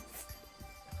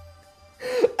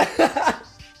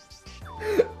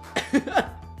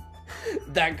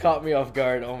 That caught me off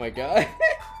guard. Oh my god.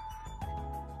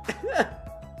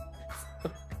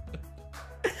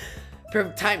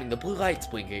 From timing, the blue light's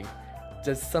blinking.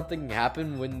 Does something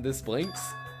happen when this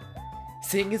blinks?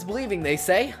 Seeing is believing, they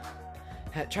say.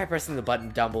 Try pressing the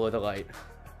button down below the light.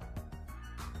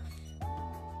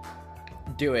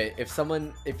 Do it.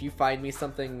 If you find me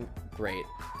something, great.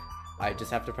 I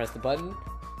just have to press the button.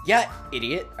 Yeah,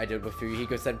 idiot. I did what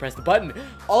Fuyuhiko said and pressed the button.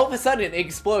 All of a sudden, it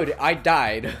exploded. I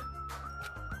died.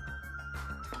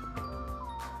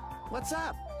 What's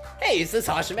up? Hey, is this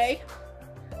Hashime?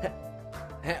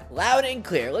 Loud and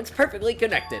clear. Looks perfectly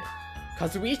connected.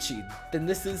 Kazuichi, then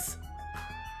this is...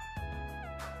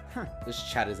 This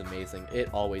chat is amazing.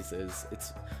 It always is.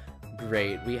 It's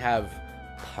great. We have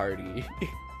party.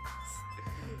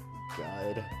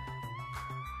 God.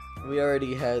 We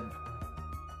already had...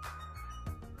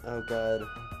 Oh god.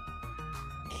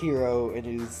 Hero in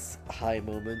his high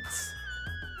moments.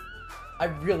 I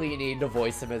really need to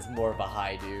voice him as more of a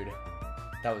high dude.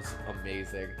 That was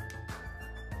amazing.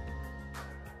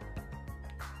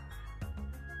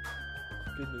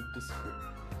 Look in the Discord.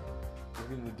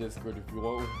 Look in the Discord if you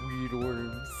want weed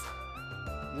worms.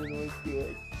 You know what I feel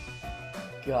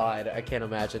like? God, I can't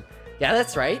imagine. Yeah,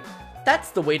 that's right.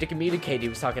 That's the way to communicate he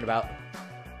was talking about.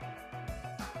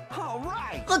 All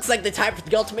right. Looks like the time for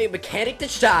the ultimate mechanic to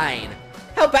shine.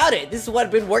 How about it? This is what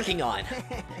I've been working on.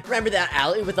 Remember that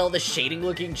alley with all the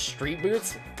shading-looking street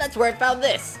boots? That's where I found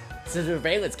this. It's a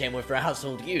surveillance camera for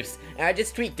household use, and I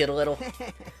just tweaked it a little.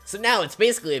 So now it's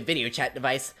basically a video chat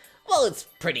device. Well, it's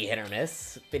pretty hit or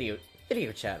miss. Video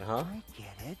chat, huh? I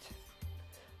get it.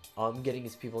 All I'm getting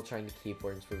is people trying to keep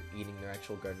worms from eating their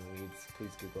actual garden weeds.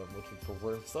 Please Google, I'm looking for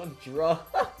worms on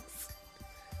drugs.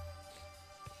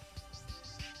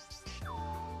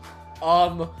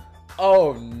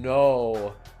 Oh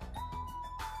no.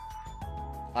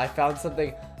 I found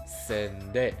something.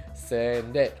 Send it,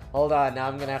 send it. Hold on, now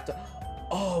I'm gonna have to...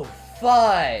 Oh,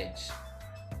 fudge!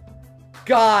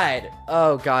 God!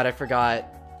 Oh god, I forgot.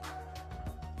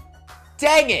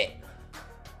 Dang it!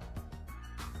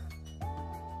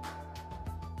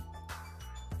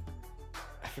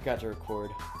 I forgot to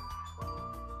record.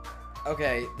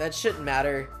 Okay, that shouldn't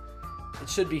matter. It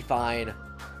should be fine.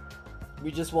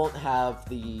 We just won't have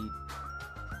the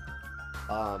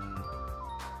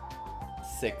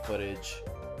sick footage.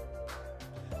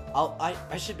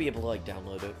 I should be able to like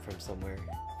download it from somewhere.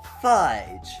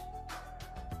 Fudge!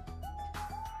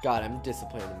 God, I'm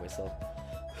disappointed in myself.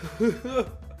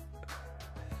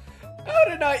 How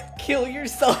to not kill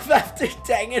yourself after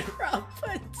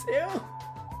Danganronpa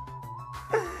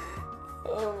 2?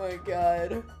 Oh my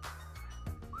god.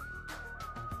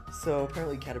 So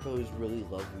apparently caterpillars really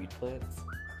love weed plants.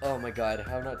 Oh my god,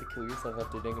 how not to kill yourself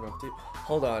after Danganronpa 2?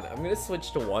 Hold on, I'm gonna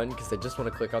switch to 1 because I just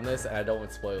want to click on this and I don't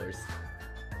want spoilers.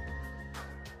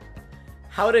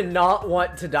 How to not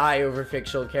want to die over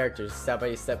fictional characters,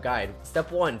 step-by-step guide.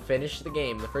 Step 1, finish the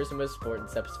game. The first and most important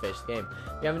step is finish the game.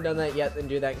 If you haven't done that yet, then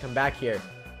do that and come back here.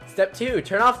 Step 2,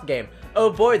 turn off the game. Oh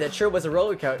boy, that sure was a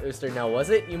roller coaster now, was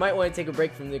it? You might want to take a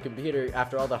break from the computer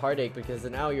after all the heartache because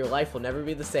now your life will never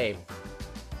be the same.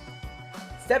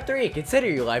 Step 3, consider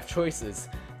your life choices.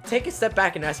 Take a step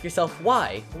back and ask yourself,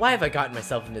 why? Why have I gotten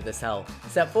myself into this hell?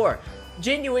 Step 4,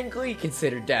 genuinely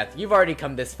consider death. You've already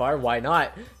come this far, why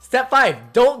not? Step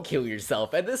 5, don't kill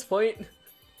yourself. At this point,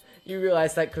 you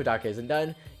realize that Kodaka isn't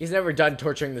done. He's never done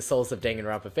torturing the souls of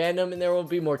Danganronpa fandom, and there will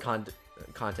be more content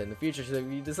in the future, so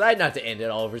you decide not to end it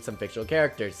all over some fictional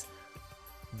characters.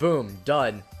 Boom,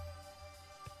 done.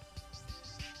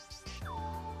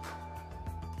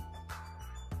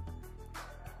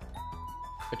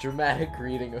 A dramatic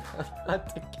reading of how not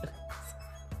to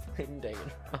kill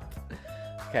Danganronpa.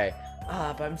 Okay.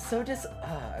 But I'm so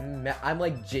I'm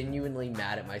like genuinely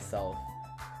mad at myself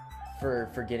for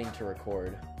forgetting to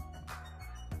record.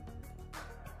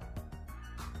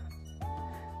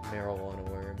 Marijuana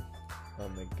worm. Oh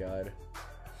my god.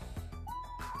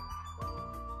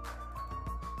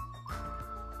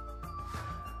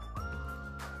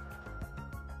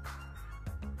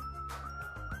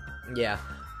 Yeah.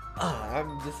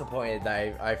 I'm disappointed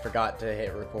that I forgot to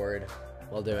hit record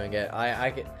while doing it.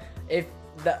 I could,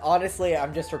 honestly,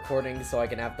 I'm just recording so I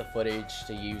can have the footage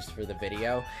to use for the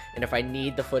video. And if I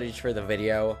need the footage for the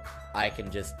video, I can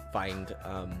just find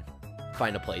a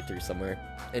playthrough somewhere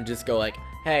and just go like,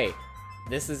 hey,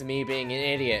 this is me being an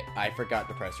idiot. I forgot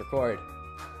to press record.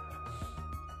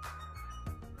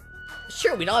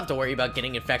 Sure, we don't have to worry about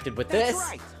getting infected with this. That's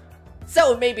right.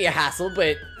 So it may be a hassle,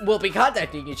 but we'll be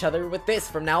contacting each other with this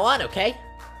from now on, okay?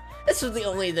 This was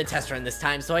only the test run this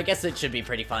time, so I guess it should be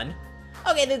pretty fun.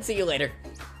 Okay, then see you later.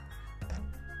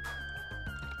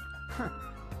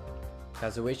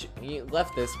 Kazuichi, you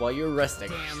left this while you were resting.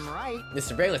 Damn right. The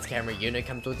surveillance camera unit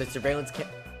comes with a surveillance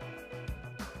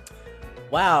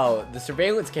Wow, the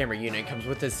surveillance camera unit comes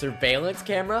with a surveillance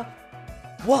camera?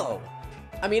 Whoa!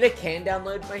 I mean, I can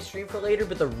download my stream for later,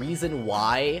 but the reason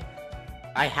why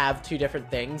I have two different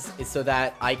things is so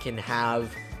that I can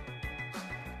have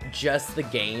just the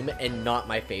game and not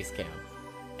my face cam.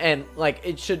 And, like,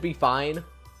 it should be fine.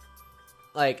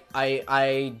 Like,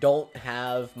 I don't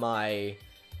have my...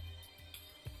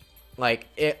 Like,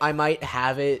 I might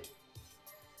have it,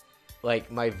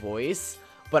 like, my voice,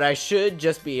 but I should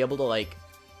just be able to, like,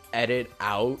 edit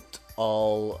out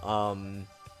all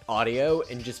audio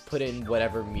and just put in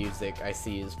whatever music I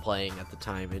see is playing at the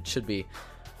time. It should be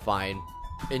fine.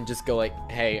 And just go like,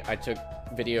 hey, I took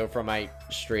video from my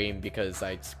stream because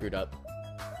I screwed up.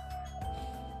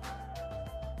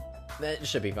 That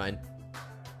should be fine.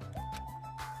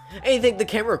 Anything the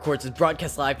camera records is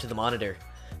broadcast live to the monitor.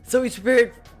 So he's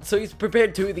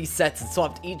prepared 2 of these sets and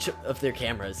swapped each of their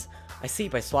cameras. I see,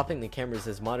 by swapping the cameras,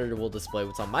 his monitor will display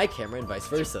what's on my camera and vice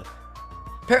versa.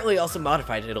 Apparently also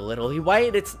modified it a little. He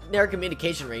widened its narrow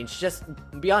communication range just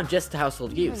beyond just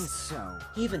household use.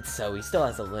 Even so, he still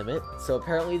has a limit, so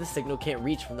apparently the signal can't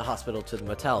reach from the hospital to the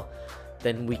motel.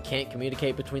 Then we can't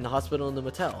communicate between the hospital and the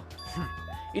motel.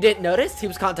 You didn't notice? He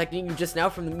was contacting you just now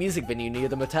from the music venue near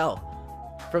the motel.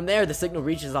 From there, the signal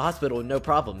reaches the hospital with no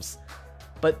problems.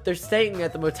 But they're staying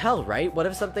at the motel, right? What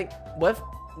if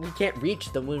we can't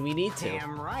reach them when we need to?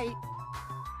 Damn right.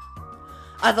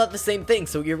 I thought the same thing,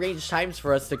 so we arranged times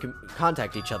for us to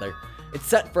contact each other. It's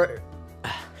set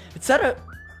up.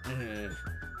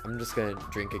 I'm just gonna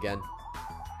drink again.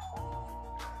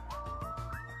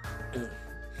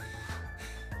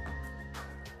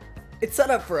 It's set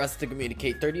up for us to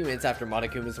communicate 30 minutes after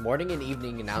Monokuma's morning and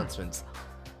evening announcements.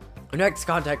 Our next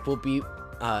contact will be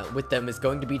with them is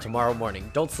going to be tomorrow morning.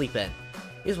 Don't sleep in.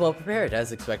 He's well prepared,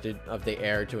 as expected of the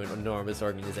heir to an enormous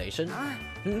organization.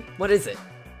 What is it?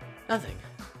 Nothing.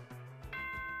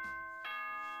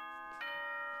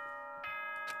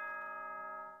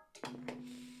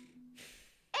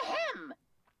 Ahem!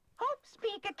 Hope's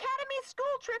Peak Academy School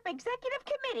Trip Executive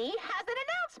Committee has an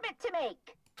announcement to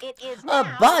make. It is now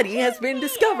A body has 10 been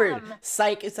discovered. p.m.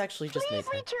 Psych, it's actually just Please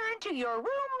nighttime. return to your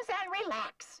rooms and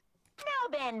relax.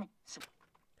 Now then,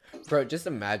 Bro, just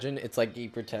imagine it's like he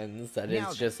pretends that Now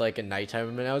it's just like a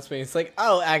nighttime announcement. It's like,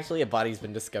 oh, actually a body's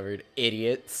been discovered.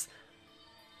 Idiots.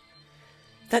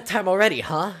 That time already,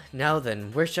 huh? Now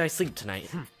then, where should I sleep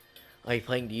tonight? Are you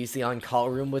planning to use the on-call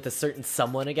room with a certain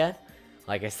someone again?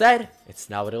 Like I said, it's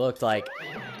not what it looked like.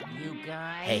 You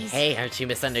guys. Hey, aren't you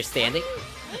misunderstanding?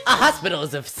 A hospital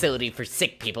is a facility for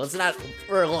sick people. It's not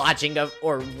for lodging of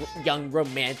or young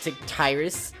romantic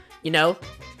tyrants, you know?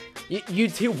 You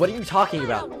two, what are you talking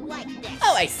about?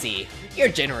 Oh, I see. Your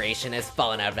generation has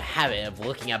fallen out of the habit of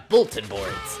looking at bulletin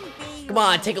boards. Come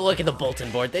on, take a look at the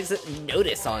bulletin board. There's a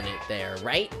notice on it there,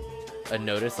 right? A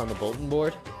notice on the bulletin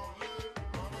board?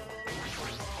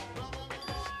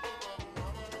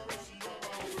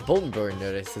 Bulletin board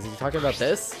notice. Is he talking about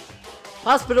this?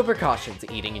 Hospital precautions.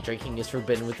 Eating and drinking is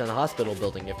forbidden within the hospital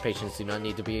building. If patients do not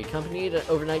need to be accompanied,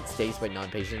 overnight stays by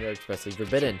non-patients are expressly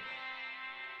forbidden.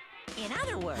 in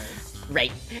other words,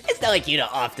 Right. It's not like you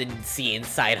don't often see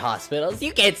inside hospitals.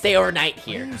 You can't stay overnight What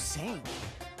are here. you saying?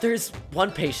 There's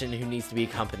one patient who needs to be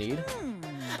accompanied.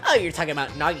 Oh, you're talking about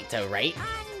Nagito, right?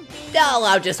 They'll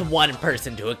allow just one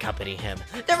person to accompany him.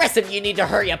 The rest of you need to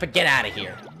hurry up and get out of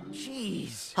here.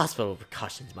 Jeez. Hospital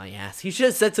precautions, my ass. He should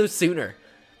have said so sooner.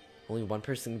 Only one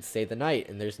person can stay the night,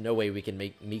 and there's no way we can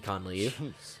make Mikon leave.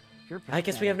 Jeez. You're I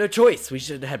guess we pathetic. have no choice. We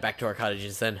should head back to our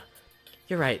cottages then.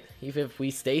 You're right. Even if we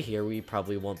stay here, we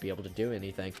probably won't be able to do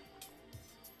anything.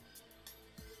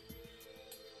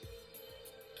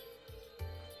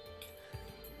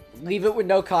 Leave it with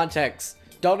no context.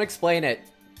 Don't explain it.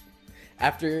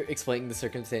 After explaining the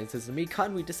circumstances to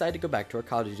Mikon, we decide to go back to our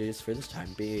cottages for the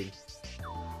time being.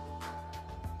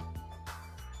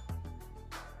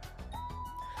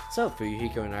 So,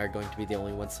 Fuyuhiko and I are going to be the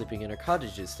only ones sleeping in our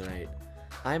cottages tonight.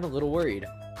 I'm a little worried.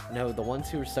 No, the ones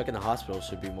who are stuck in the hospital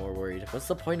should be more worried. What's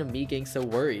the point of me getting so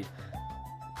worried?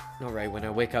 Alright, when I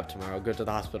wake up tomorrow, I'll go to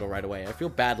the hospital right away. I feel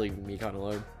bad leaving Mikon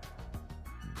alone.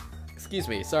 Excuse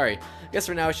me, sorry. Guess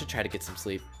for now I should try to get some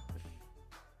sleep.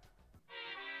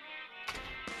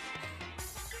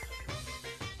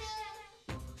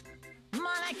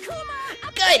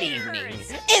 Good evening.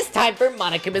 It's time for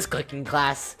Monokuma's cooking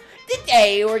class.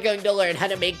 Today, we're going to learn how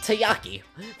to make taiyaki.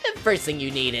 The first thing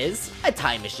you need is a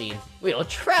time machine. We will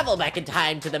travel back in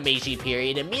time to the Meiji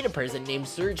period and meet a person named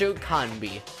Sergio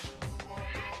Kanbi.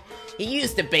 He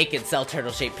used to bake and sell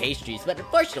turtle-shaped pastries, but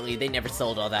unfortunately, they never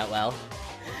sold all that well.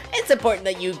 It's important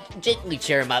that you gently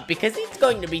cheer him up because he's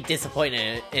going to be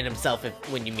disappointed in himself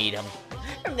when you meet him.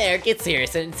 From there, get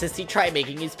serious and insist he try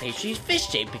making his pastries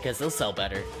fish-shaped because they'll sell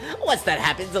better. Once that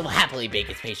happens, he'll happily bake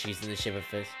his pastries in the shape of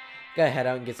fish. Gotta head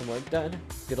out and get some work done.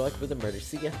 Good luck with the murder.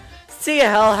 See ya. See ya,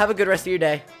 Hell. Have a good rest of your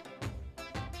day.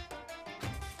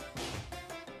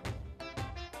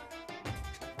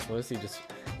 What is he just...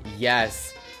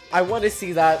 Yes. I want to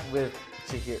see that with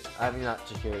Chihiro. I mean, not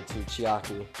Chihiro, too.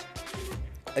 Chiaki.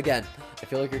 Again, I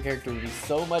feel like her character would be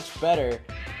so much better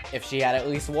if she had at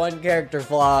least one character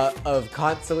flaw of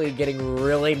constantly getting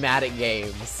really mad at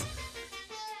games.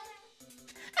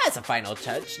 As a final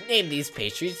touch, name these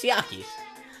pastries Yaki.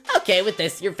 Okay, with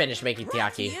this, you're finished making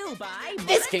Taiyaki.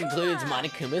 This concludes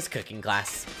Monokuma's cooking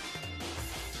class.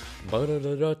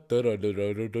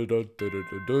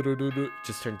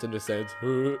 Just turns into sounds.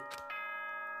 Ahem.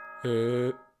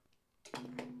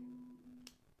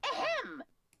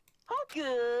 Oh, good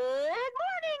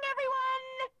morning, everyone.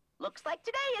 Looks like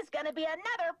today is gonna be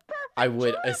another perfect. I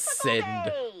would tropical ascend.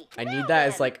 day. I Now need that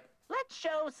as then, like. Let's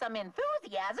show some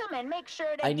enthusiasm and make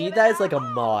sure to I give need it that as our like a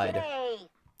all mod. today.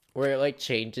 Where it like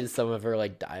changes some of her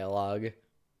like dialogue.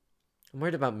 I'm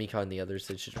worried about Mika and the others,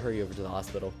 so I should hurry over to the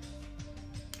hospital.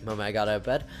 The moment I got out of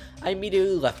bed, I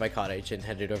immediately left my cottage and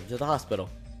headed over to the hospital.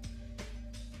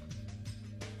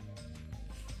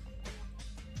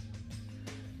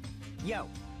 Yo,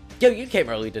 Yo, you came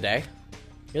early today.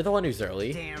 You're the one who's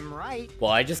early. damn right.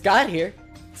 Well, I just got here.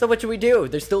 So what should we do?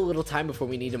 There's still a little time before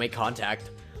we need to make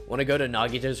contact. Want to go to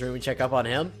Nagito's room and check up on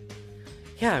him?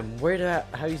 Yeah, I'm worried about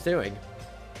how he's doing.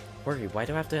 Worry? Why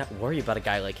do I have to worry about a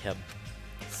guy like him?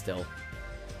 Still.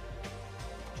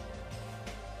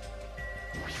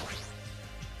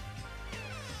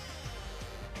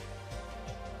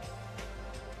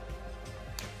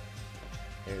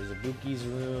 There's Ibuki's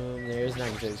room. There's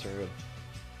Nagito's room.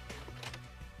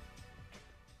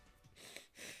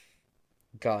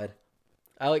 God.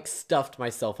 I like stuffed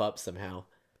myself up somehow.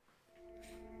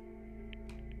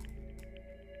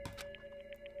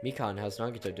 Mikan, how's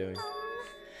Nagito doing?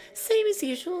 Same as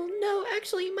usual. No,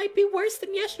 actually, it might be worse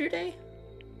than yesterday.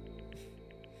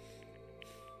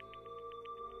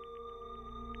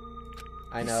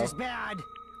 I know. This is bad.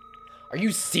 Are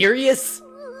you serious?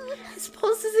 His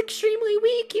pulse is extremely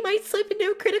weak. He might slip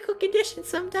into a critical condition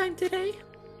sometime today.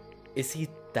 Is he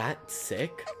that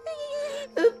sick?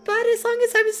 But as long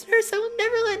as I'm his nurse, I will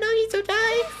never let Nagito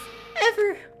die.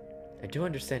 Ever. I do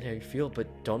understand how you feel,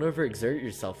 but don't overexert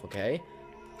yourself, okay?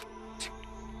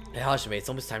 Hey, Hashime, it's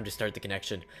almost time to start the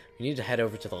connection. We need to head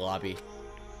over to the lobby.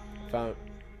 Found...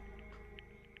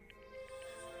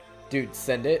 Dude,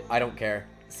 send it. I don't care.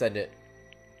 Send it.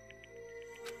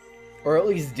 Or at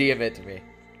least DM it to me.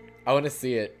 I want to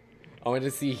see it. I want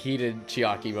to see heated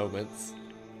Chiaki moments.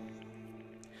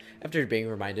 After being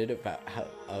reminded of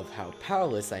how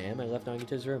powerless I am, I left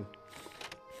Nagito's room.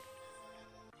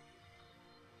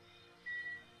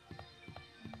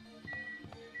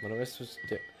 What am I supposed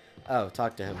to do? Oh,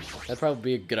 talk to him. That'd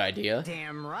probably be a good idea.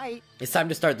 Damn right. It's time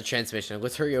to start the transmission.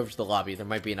 Let's hurry over to the lobby. There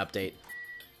might be an update.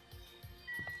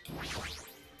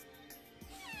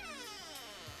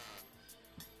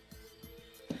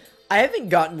 I haven't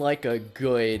gotten like a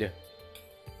good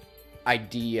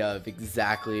idea of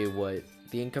exactly what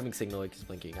the incoming signal like is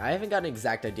blinking. I haven't got an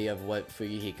exact idea of what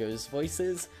Fuyuhiko's voice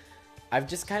is. I've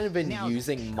just kind of been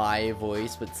using my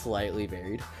voice, but slightly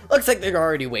varied. Looks like they're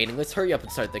already waiting. Let's hurry up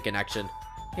and start the connection.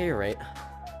 Yeah, you're right.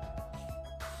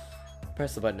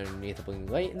 Press the button underneath the blinking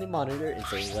light, and the monitor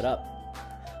instantly lit up.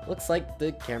 Looks like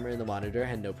the camera in the monitor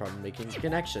had no problem making the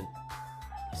connection.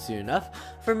 Soon enough,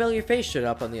 a familiar face showed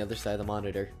up on the other side of the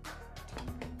monitor.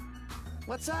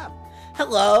 What's up?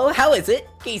 Hello, how is it?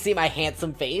 Can you see my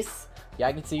handsome face? Yeah,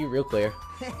 I can see you real clear.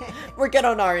 We're good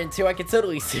on our end too. I can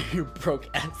totally see your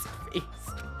broke-ass face.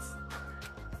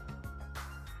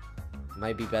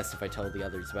 Might be best if I tell the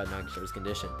others about Nagito's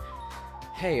condition.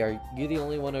 Hey, are you the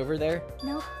only one over there?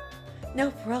 Nope.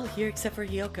 Nope, we're all here except for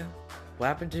Hyoko. What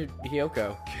happened to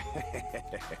Hyoko?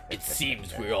 It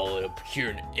seems we're all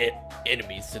appearing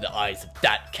enemies to the eyes of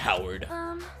that coward.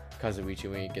 Kazuichi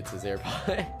when he gets his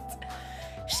AirPods.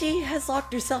 She has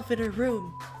locked herself in her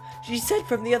room. She said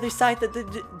from the other side that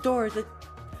the door that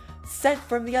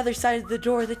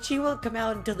she won't come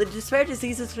out until the despair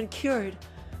disease has been cured.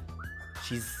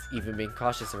 She's even being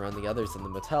cautious around the others in the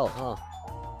motel, huh?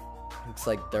 Looks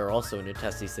like they're also in a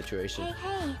testy situation.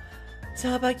 Hey. So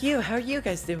how about you? How are you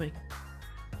guys doing?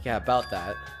 Yeah, about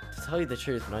that. To tell you the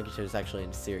truth, Nagito is actually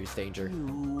in serious danger.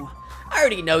 I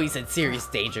already know he's in serious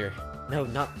danger. No,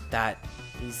 not that.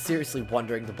 He's seriously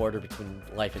wandering the border between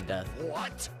life and death.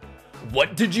 What?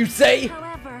 What did you say?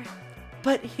 However,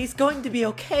 But he's going to be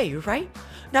okay, right?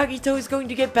 Nagito is going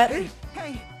to get better.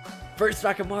 Hey, First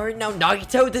Nakamura, now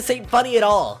Nagito. This ain't funny at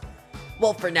all.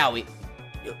 Well, for now we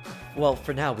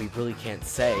really can't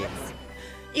say.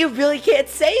 You really can't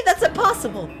say? That's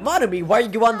impossible. Monami, why are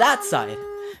you on that side?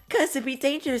 Cause it'd be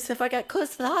dangerous if I got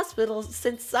close to the hospital,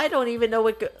 since I don't even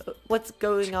know what's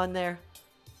going on there.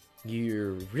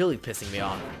 You're really pissing me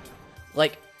off.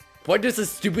 Like, why does a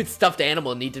stupid stuffed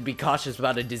animal need to be cautious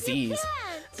about a disease?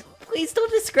 Please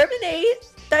don't discriminate.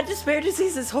 That despair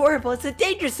disease is horrible. It's a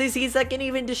dangerous disease that can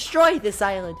even destroy this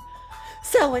island.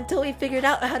 So until we figured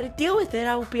out how to deal with it,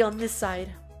 I will be on this side.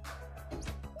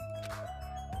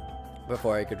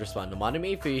 Before I could respond to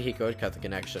Monami, Fuyuhiko had cut the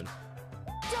connection.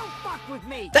 Don't fuck with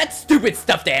me! That stupid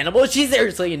stuffed animal, she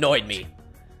seriously annoyed me.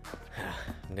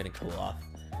 I'm gonna cool off.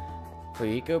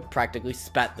 Fuyuhiko practically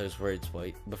spat those words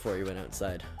before he went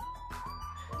outside.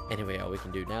 Anyway, all we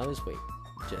can do now is wait.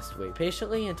 Just wait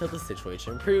patiently until the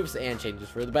situation improves and changes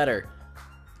for the better.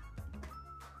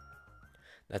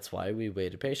 That's why we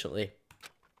waited patiently.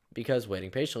 Because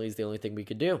waiting patiently is the only thing we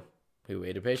could do. We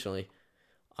waited patiently.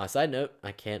 On a side note,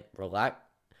 I can't relax.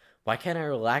 Why can't I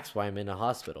relax while I'm in a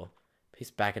hospital?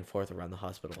 Paced back and forth around the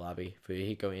hospital lobby.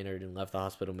 Fuyuhiko entered and left the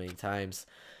hospital many times.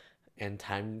 And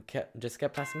time just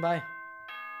kept passing by.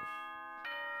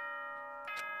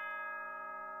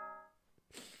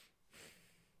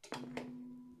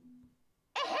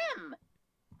 Ahem!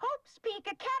 Hope's Peak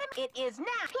Academy. It is now.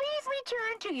 Please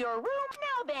return to your room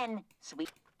now then,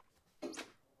 sweet.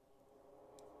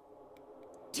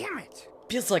 Damn it!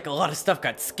 Feels like a lot of stuff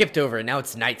got skipped over and now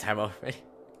it's nighttime already.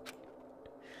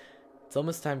 It's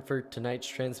almost time for tonight's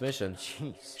transmission.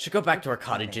 Jeez. Should go back to our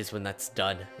cottages when that's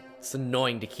done. It's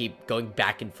annoying to keep going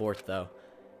back and forth though.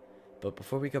 But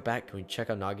before we go back, can we check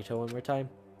on Nagito one more time?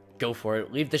 Go for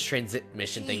it. Leave this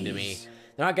transmission thing to me.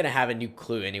 They're not gonna have a new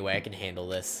clue anyway. I can handle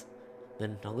this.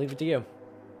 Then I'll leave it to you.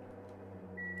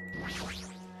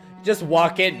 Just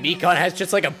walk in. Mikon has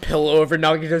just like a pillow over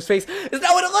Nagito's face. Is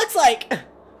that what it looks like?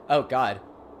 Oh god.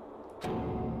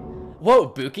 Whoa,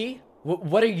 Buki.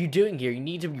 What are you doing here? You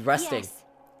need to be resting. Yes.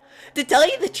 To tell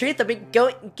you the truth, I've been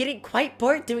getting quite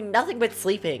bored doing nothing but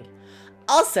sleeping.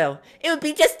 Also, it would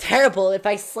be just terrible if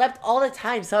I slept all the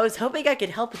time, so I was hoping I could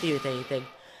help with you with anything.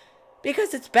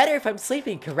 Because it's better if I'm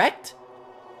sleeping, correct?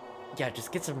 Yeah,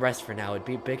 just get some rest for now. It'd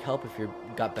be a big help if you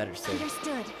got better soon.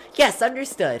 Understood. Yes,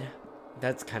 understood.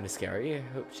 That's kind of scary. I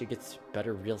hope she gets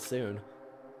better real soon.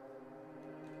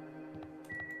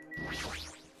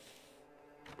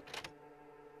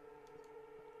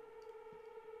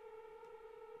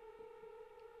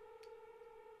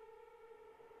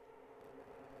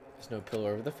 There's no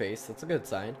pillow over the face. That's a good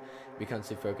sign. Mikan's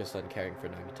too focused on caring for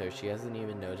Nagito. She hasn't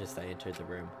even noticed I entered the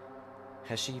room.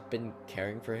 Has she been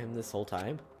caring for him this whole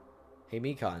time? Hey,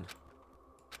 Mikon.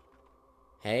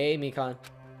 Hey, Mikon.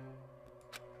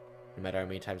 No matter how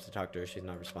many times I talk to her, she's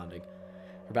not responding.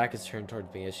 Her back is turned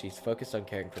toward me as she's focused on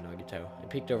caring for Nagito. I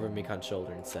peeked over Mikon's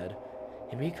shoulder and said,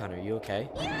 Hey, Mikon, are you okay?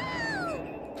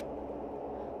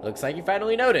 Looks like you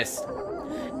finally noticed.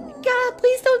 God,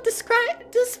 please don't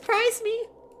surprise me.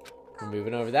 We're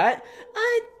moving over that.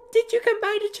 Did you come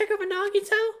by to check over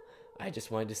Nagito? I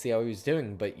just wanted to see how he was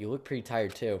doing, but you look pretty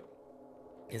tired too.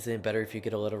 Isn't it better if you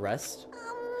get a little rest?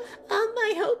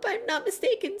 I hope I'm not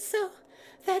mistaken, so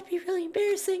that'd be really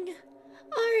embarrassing.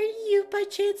 Are you by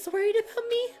chance worried about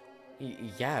me?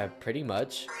 Yeah, pretty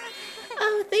much.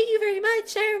 Oh, thank you very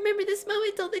much. I remember this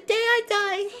moment till the day I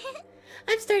die.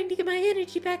 I'm starting to get my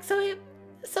energy back, so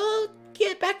I'll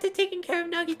get back to taking care of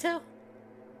Nagito.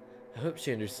 I hope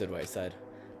she understood what I said.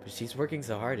 But she's working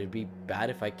so hard, it'd be bad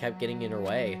if I kept getting in her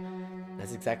way.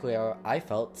 That's exactly how I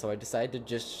felt, so I decided to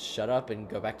just shut up and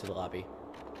go back to the lobby.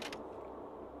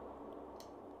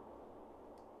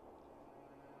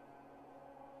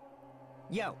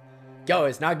 Yo. Yo,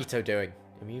 how's Nagito doing?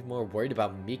 I'm even more worried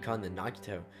about Mikon than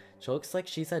Nagito. She looks like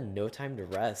she's had no time to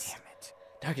rest.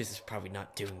 Damn it. Nagito's probably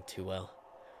not doing too well.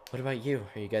 What about you?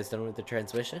 Are you guys done with the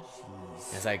transmission?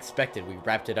 As I expected, we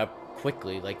wrapped it up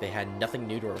quickly, like they had nothing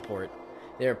new to report.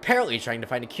 They're apparently trying to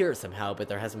find a cure somehow, but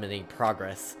there hasn't been any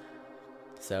progress.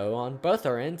 So on both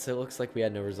our ends, it looks like we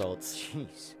had no results.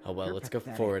 Jeez. Oh well, You're let's go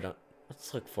pathetic. forward.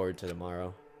 Let's look forward to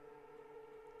tomorrow.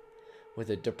 With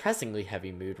a depressingly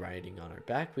heavy mood riding on our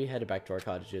back, we headed back to our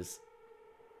cottages.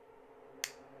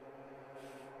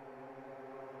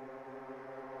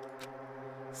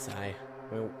 Sigh.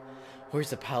 My worries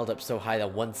have piled up so high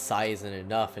that one sigh isn't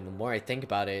enough, and the more I think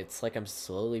about it, it's like I'm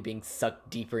slowly being sucked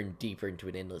deeper and deeper into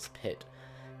an endless pit.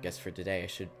 Guess for today I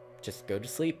should just go to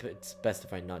sleep. It's best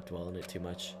if I not dwell on it too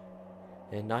much.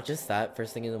 And not just that,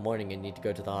 first thing in the morning I need to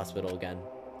go to the hospital again.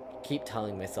 I keep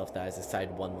telling myself that as I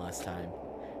sighed one last time.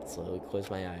 Slowly close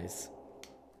my eyes.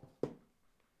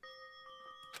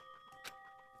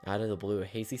 Out of the blue, a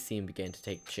hazy scene began to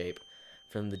take shape.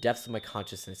 From the depths of my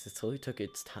consciousness, it slowly took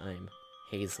its time,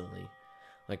 hazily,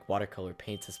 like watercolor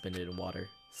paint suspended in water,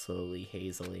 slowly,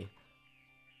 hazily.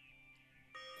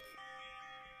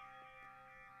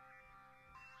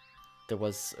 There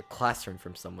was a classroom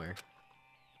from somewhere.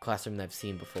 A classroom that I've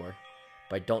seen before,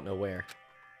 but I don't know where.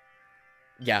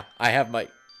 Yeah, I have my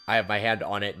hand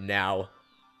on it now.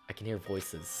 I can hear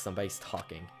voices. Somebody's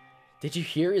talking. Did you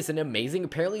hear? Isn't it amazing?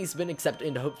 Apparently he's been accepted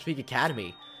into Hope's Peak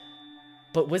Academy.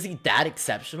 But was he that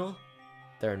exceptional?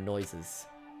 There are noises.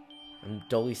 I'm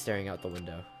dully staring out the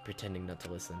window, pretending not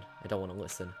to listen. I don't want to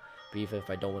listen. But even if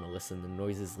I don't want to listen, the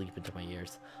noises leap into my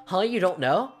ears. Huh? You don't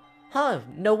know? Huh?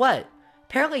 Know what?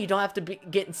 Apparently you don't have to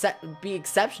be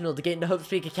exceptional to get into Hope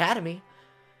Speak Academy.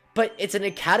 But it's an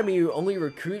academy who only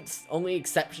recruits only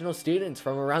exceptional students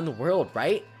from around the world,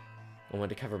 right? I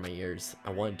wanted to cover my ears.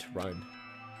 I wanted to run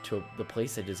to the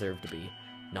place I deserve to be.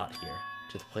 Not here.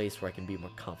 To the place where I can be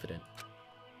more confident.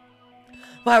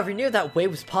 Wow, I knew that way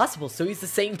was possible, so he's the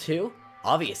same too?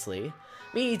 Obviously.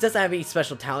 I mean, he doesn't have any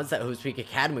special talents that Hope Speak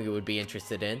Academy would be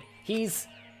interested in. He's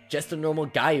just a normal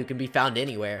guy who can be found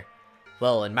anywhere.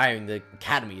 Well, admiring the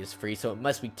academy is free, so it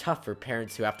must be tough for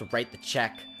parents who have to write the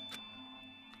check.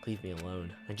 Leave me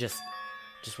alone. I just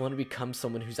want to become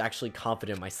someone who's actually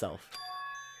confident in myself.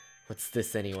 What's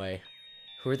this anyway?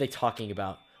 Who are they talking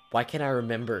about? Why can't I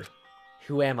remember?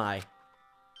 Who am I?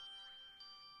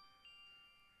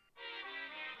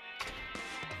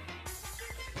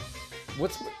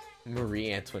 What's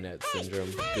Marie Antoinette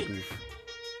syndrome?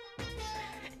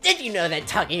 Did you know that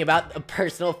talking about a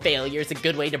personal failure is a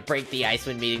good way to break the ice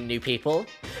when meeting new people?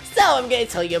 So I'm gonna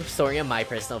tell you a story of my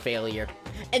personal failure.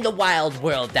 In the wild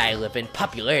world that I live in,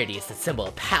 popularity is the symbol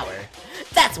of power.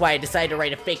 That's why I decided to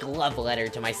write a fake love letter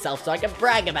to myself so I could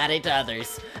brag about it to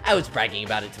others. I was bragging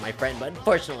about it to my friend, but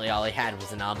unfortunately all I had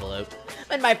was an envelope.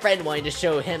 When my friend wanted to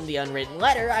show him the unwritten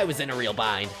letter, I was in a real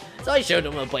bind. So I showed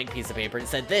him a blank piece of paper and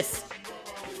said this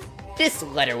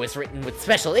letter was written with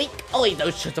special ink. Only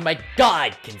those chosen by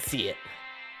God can see it.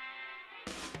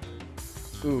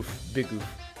 Oof. Big oof.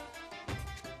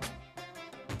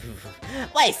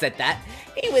 Why I said that,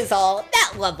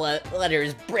 that love letter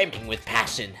is brimming with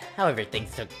passion. However,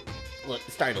 things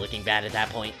started looking bad at that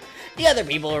point. The other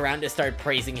people around us started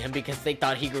praising him because they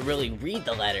thought he could really read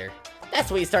the letter.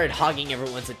 That's when he started hogging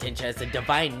everyone's attention as a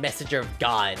divine messenger of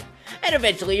God, and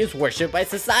eventually he was worshipped by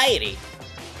society.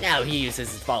 Now he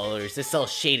uses his followers to sell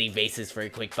shady vases for a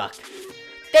quick buck.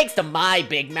 Thanks to my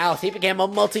big mouth, he became a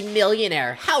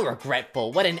multi-millionaire. How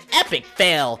regretful. What an epic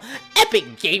fail.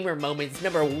 Epic gamer moments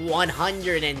number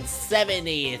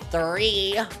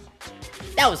 173.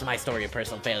 That was my story of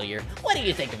personal failure. What do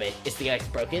you think of it? Is the ice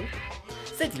broken?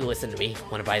 Since you listen to me,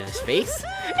 want to buy this vase?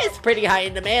 It's pretty high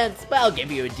in demand, but I'll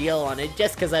give you a deal on it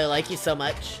just because I like you so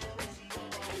much.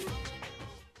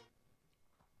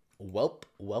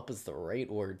 Welp is the right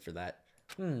word for that.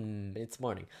 It's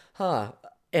morning. Huh.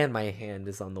 And my hand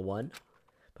is on the 1.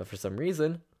 But for some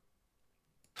reason,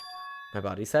 my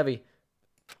body's heavy.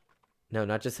 No,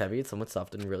 not just heavy, it's somewhat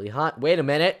soft and really hot. Wait a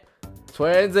minute.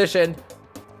 Transition.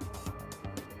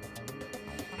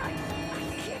 I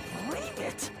can't believe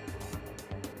it.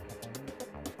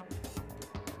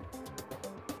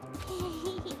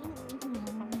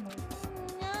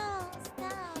 No,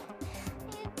 stop.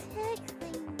 You're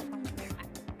tickling me.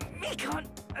 Mikon,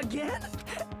 again?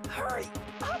 Hurry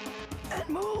up and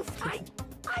move. I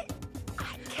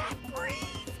can't breathe.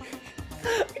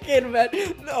 I can't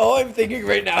imagine. All I'm thinking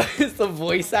right now is the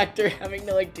voice actor having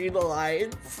to like do the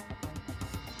lines.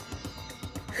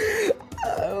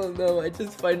 I don't know, I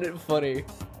just find it funny.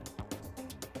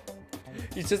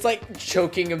 He's just like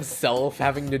choking himself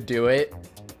having to do it.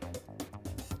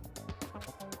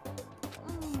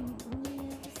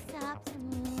 You stopped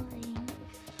moving.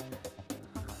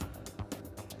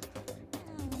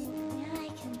 Now I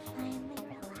can finally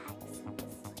relax and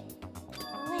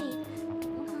sleep.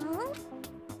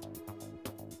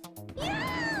 Wait,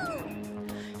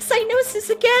 Cyanosis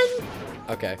again!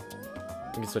 Okay.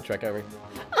 Let me switch back over.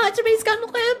 Jimmy's gone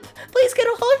limp. Please get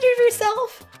a hold of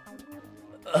yourself.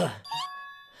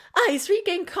 Ice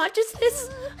regained consciousness.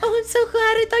 Oh, I'm so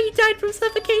glad. I thought you died from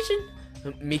suffocation.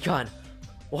 Mikon,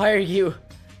 why are you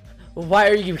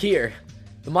here?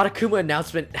 The Monokuma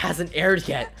announcement hasn't aired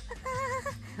yet.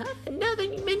 Now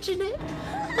that you mention it,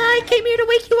 I came here to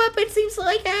wake you up. It seems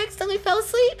like I accidentally fell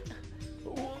asleep.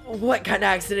 What kind of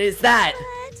accident is that?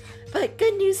 But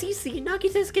good news, you see,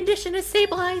 Nagito's condition is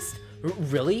stabilized.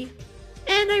 Really?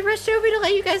 And I rushed over to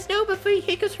let you guys know before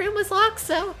Hiko's room was locked,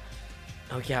 so...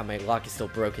 Oh yeah, my lock is still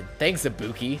broken. Thanks,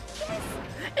 Ibuki.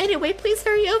 Anyway, please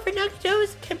hurry over. Nagito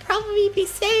can probably be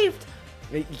saved.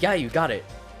 Yeah, you got it.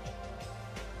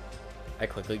 I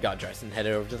quickly got dressed and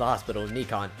headed over to the hospital with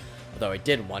Nikon. Although I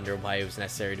did wonder why it was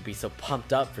necessary to be so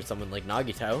pumped up for someone like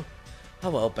Nagito.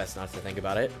 Oh well, best not to think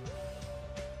about it.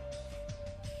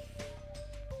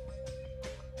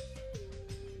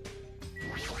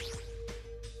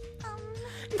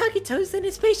 Nagito's in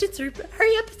his patient's room.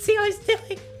 Hurry up and see how he's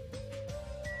doing.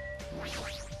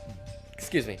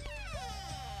 Excuse me.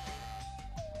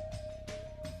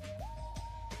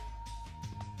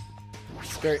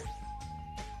 Skirt.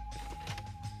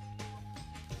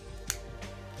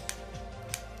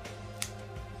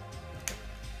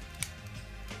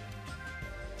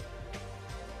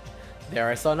 There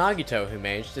I saw Nagito, who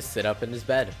managed to sit up in his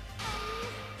bed.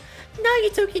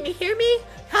 Nagito, can you hear me?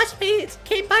 Hajime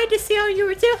came by to see how you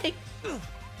were doing.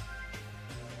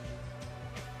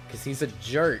 Because he's a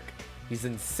jerk. He's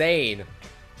insane.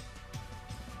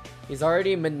 He's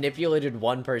already manipulated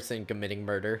one person committing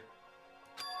murder.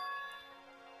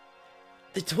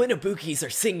 The twin Ibukis are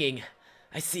singing.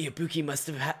 I see Ibuki must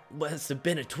have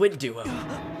been a twin duo.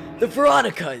 The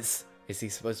Veronicas! Is he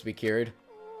supposed to be cured?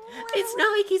 It's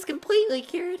not like he's completely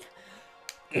cured.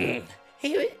 he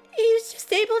was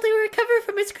just able to recover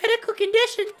from his critical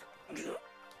condition.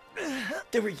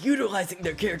 They were utilizing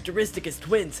their characteristic as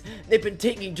twins. They've been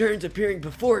taking turns appearing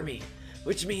before me,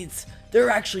 which means there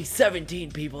are actually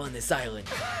 17 people on this island.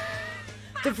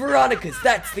 The Veronicas,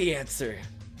 that's the answer.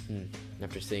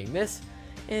 After seeing this,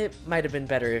 it might have been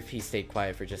better if he stayed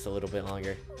quiet for just a little bit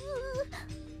longer.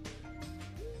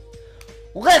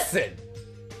 Listen!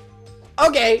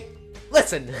 Okay,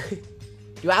 listen.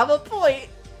 You have a point.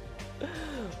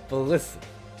 But listen.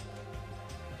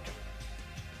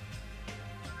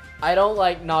 I don't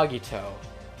like Nagito.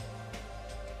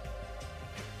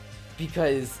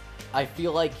 Because I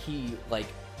feel like he,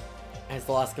 has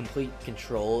lost complete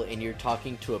control and you're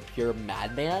talking to a pure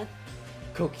madman.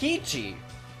 Kokichi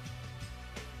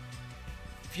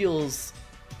feels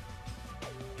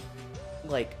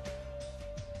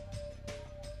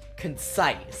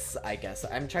concise, I guess.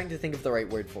 I'm trying to think of the right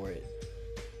word for it.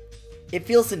 It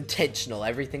feels intentional,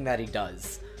 everything that he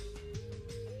does.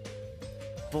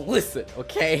 But listen,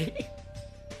 okay?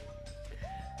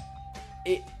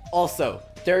 Also,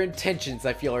 their intentions,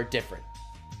 I feel, are different.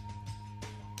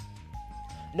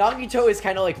 Nagito is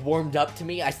kind of, warmed up to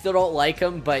me. I still don't like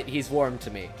him, but he's warm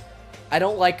to me. I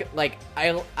don't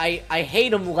I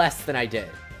hate him less than I did.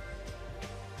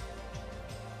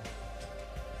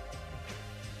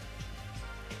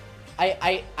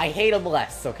 I hate him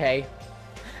less, okay?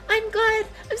 I'm glad.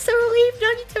 I'm so relieved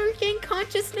Nagito regained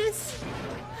consciousness.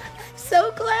 I'm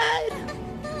so glad.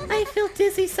 I feel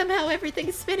dizzy somehow. Everything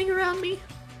is spinning around me.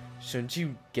 Shouldn't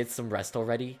you get some rest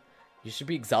already? You should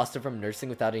be exhausted from nursing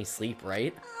without any sleep,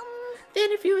 right? Then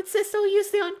if you insist, I'll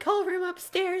use the on-call room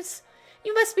upstairs.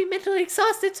 You must be mentally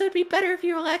exhausted, so it'd be better if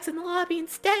you relax in the lobby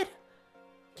instead.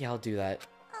 Yeah, I'll do that.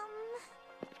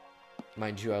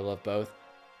 Mind you, I love both.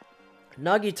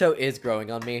 Nagito is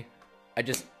growing on me.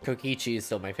 Kokichi is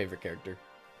still my favorite character.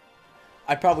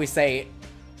 I'd probably say,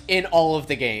 in all of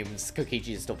the games,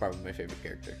 Kokichi is still probably my favorite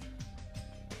character.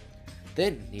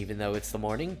 Then, even though it's the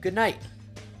morning, good night.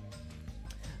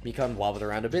 Mikan wobbled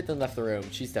around a bit, then left the room.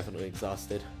 She's definitely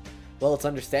exhausted. Well, it's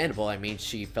understandable. I mean,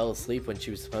 she fell asleep when she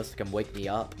was supposed to come wake me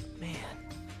up. Man.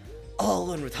 All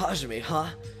alone with Hajime, huh?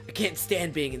 I can't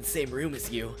stand being in the same room as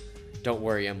you. Don't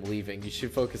worry, I'm leaving. You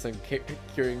should focus on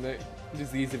curing that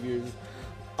disease of yours.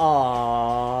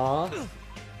 Aww.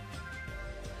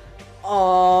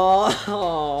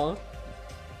 Aww.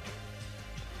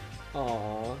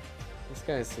 Aww. That's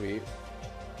kind of sweet.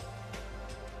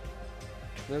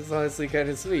 That's honestly kind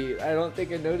of sweet. I don't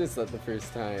think I noticed that the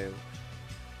first time.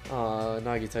 Aw,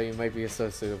 Nagito, you might be a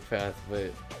sociopath,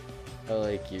 but I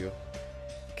like you.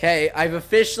 Okay, I've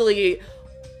officially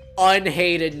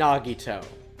unhated Nagito.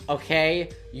 Okay?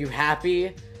 You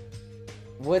happy?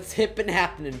 What's hip and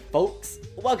happening, folks?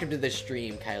 Welcome to the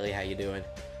stream, Kylie. How you doing?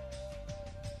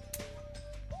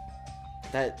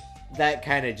 That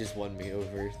kind of just won me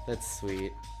over. That's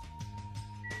sweet.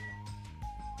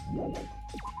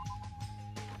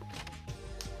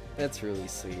 That's really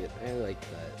sweet. I like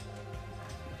that.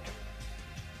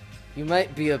 You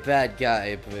might be a bad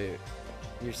guy, but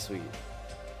you're sweet.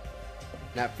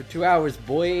 Not for 2 hours,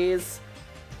 boys.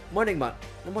 The morning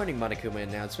Monokuma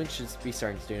announcement should be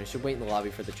starting soon. I should wait in the lobby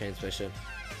for the transmission.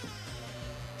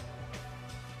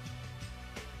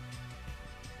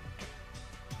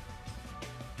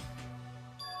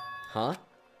 Huh?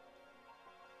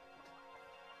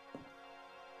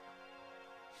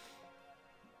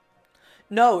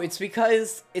 No, it's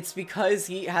because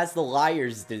he has the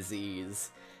liar's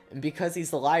disease. And because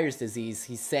he's the liar's disease,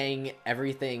 he's saying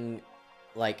everything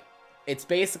it's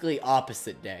basically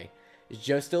opposite day. Is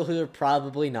Joe still here?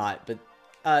 Probably not, but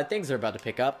things are about to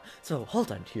pick up. So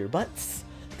hold on to your butts.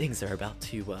 Things are about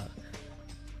to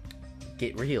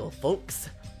get real, folks.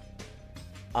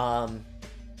 Yeah,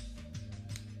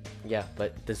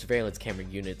 but the surveillance camera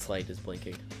unit's light is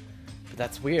blinking. But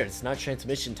that's weird, it's not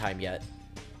transmission time yet.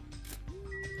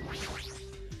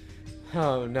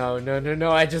 Oh no, no, no,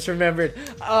 no, I just remembered.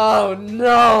 Oh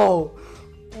no!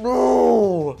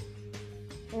 No!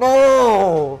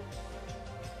 No!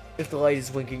 If the light is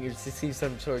blinking, you see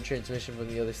some sort of transmission from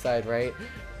the other side, right?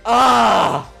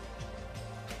 Ah!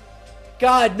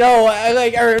 God, no,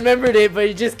 I remembered it, but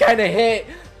it just kind of hit.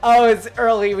 Oh, it's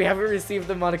early. We haven't received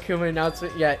the Monokuma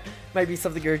announcement yet. Might be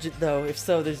something urgent, though. If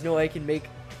so, there's no way I can make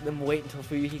them wait until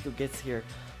Fuyuhiko gets here.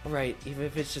 Alright, even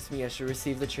if it's just me, I should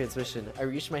receive the transmission. I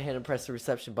reached my hand and pressed the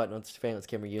reception button on the surveillance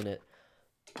camera unit.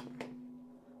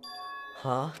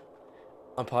 Huh?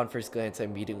 Upon first glance, I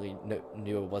immediately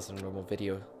knew it wasn't a normal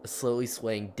video. A slowly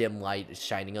swaying dim light is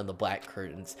shining on the black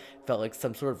curtains. Felt like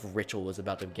some sort of ritual was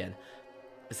about to begin.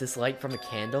 Is this light from a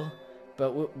candle?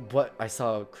 But what I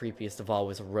saw creepiest of all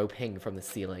was a rope hanging from the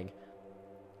ceiling.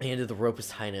 The end of the rope was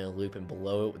tied in a loop, and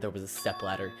below it there was a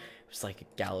stepladder. It was like a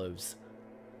gallows.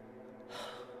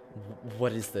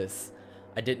 What is this?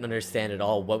 I didn't understand at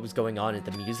all what was going on at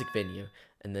the music venue,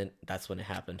 and then that's when it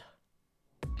happened.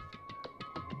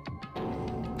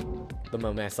 The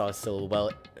moment I saw a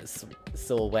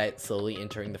silhouette slowly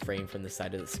entering the frame from the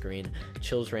side of the screen,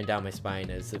 chills ran down my spine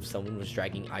as if someone was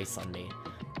dragging ice on me.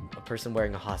 A person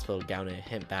wearing a hospital gown and a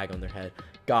hemp bag on their head.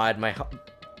 God,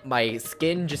 my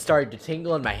skin just started to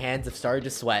tingle and my hands have started to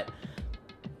sweat.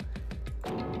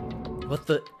 What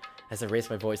the... As I raised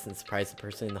my voice in surprise, the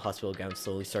person in the hospital gown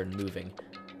slowly started moving.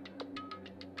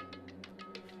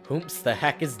 Whomps the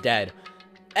heck is dead?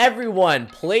 Everyone,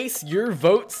 place your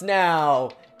votes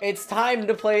now! It's time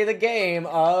to play the game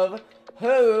of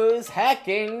Who's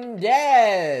Hecking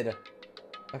Dead?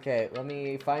 Okay, let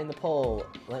me find the poll.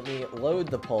 Let me load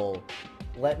the poll.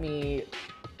 Let me...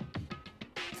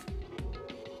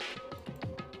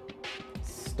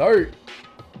 start!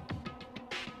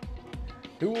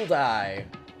 Who will die?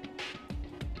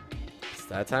 It's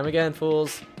that time again,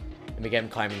 fools. And began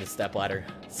climbing the stepladder.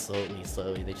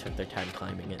 Slowly, they took their time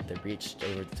climbing it. They reached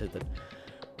over to the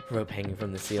rope hanging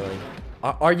from the ceiling.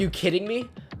 Are you kidding me?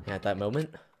 And at that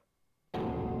moment...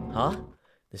 Huh?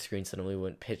 The screen suddenly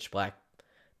went pitch black.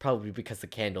 Probably because the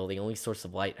candle, the only source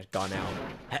of light, had gone out.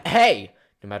 Hey!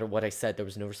 No matter what I said, there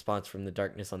was no response from the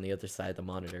darkness on the other side of the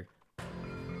monitor.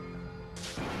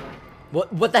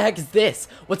 What the heck is this?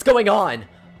 What's going on?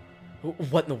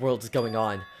 What in the world is going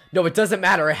on? No, it doesn't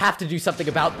matter. I have to do something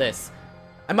about this.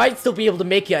 I might still be able to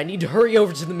make it. I need to hurry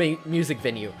over to the music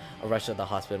venue. I rushed to the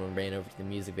hospital and ran over to the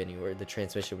music venue where the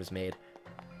transmission was made.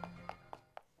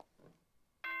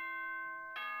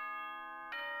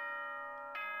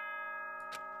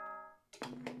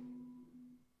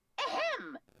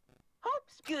 Ahem!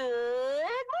 Hopes good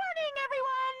morning,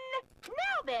 everyone!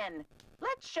 Now then,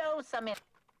 let's show some...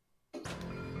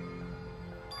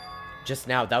 Just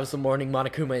now, that was the morning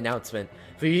Monokuma announcement.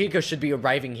 Fuyuhiko should be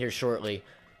arriving here shortly.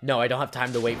 No, I don't have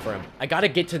time to wait for him. I gotta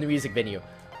get to the music venue.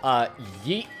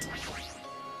 Yeet.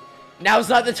 Now's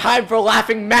not the time for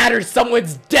laughing matters.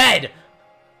 Someone's dead!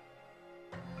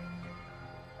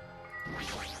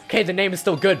 Okay, the name is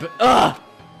still good, but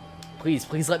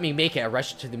please let me make it. I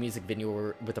rushed to the music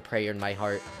venue with a prayer in my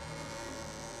heart.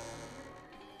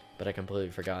 But I completely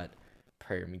forgot.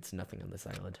 Prayer means nothing on this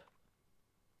island.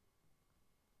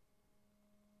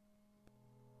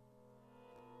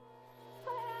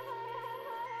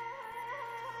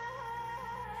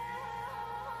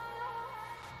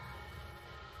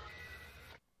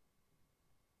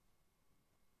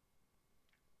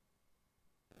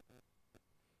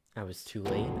 I was too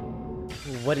late.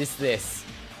 What is this?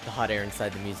 The hot air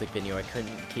inside the music venue. I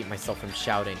couldn't keep myself from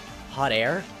shouting. Hot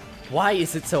air? Why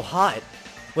is it so hot?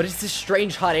 What is this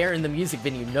strange hot air in the music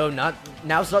venue? No,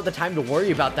 now's not the time to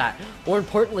worry about that. More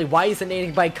importantly, why isn't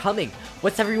anybody coming?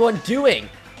 What's everyone doing?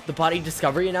 The body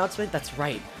discovery announcement? That's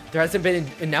right. There hasn't been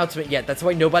an announcement yet. That's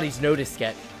why nobody's noticed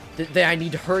yet. I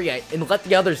need to hurry and let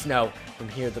the others know. From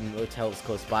here, the motel is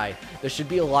close by. There should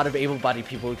be a lot of able-bodied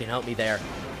people who can help me there.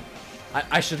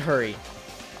 I should hurry.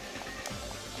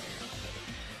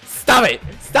 Stop it!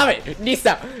 Stop it!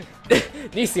 Nisio!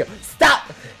 Nisio,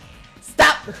 stop!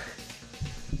 Stop!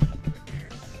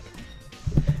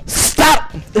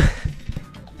 Stop!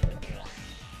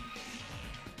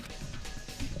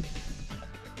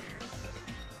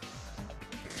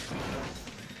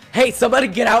 Hey, somebody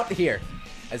get out here!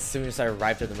 As soon as I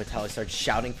arrived at the motel, I started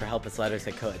shouting for help as loud as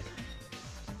I could.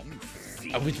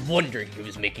 I was wondering who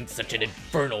was making such an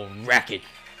infernal racket.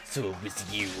 So it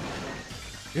was you.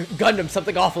 Gundam,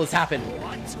 something awful has happened.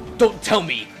 What? Don't tell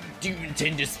me! Do you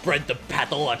intend to spread the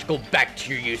pathological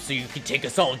bacteria so you can take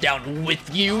us all down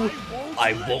with you?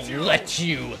 I won't let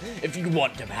you! If you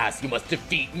want to pass, you must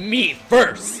defeat me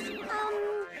first!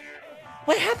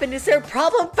 What happened? Is there a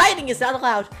problem? Fighting is not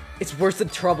allowed. It's worse than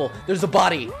trouble. There's a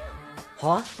body.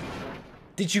 Huh?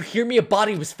 Did you hear me? A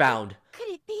body was found. Could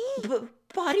it be?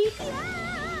 Body?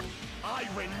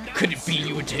 Could it be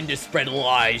you intend to spread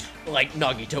lies like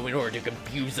Nagito in order to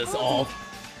confuse us all?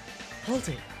 Hold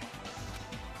it.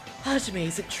 Hajime,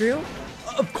 is it true?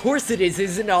 Of course it is,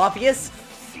 isn't it obvious?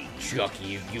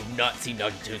 Chucky, you've not seen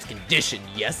Nagito's condition,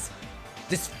 yes?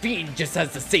 This fiend just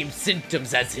has the same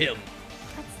symptoms as him.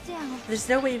 But still, There's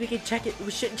no way we can check it.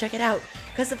 We shouldn't check it out.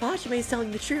 Because if Hajime is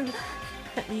telling the truth,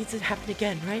 that means it happened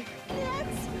again, right?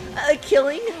 that's... A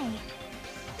killing? Hey,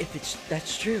 If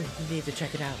that's true, we need to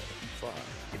check it out.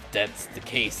 If that's the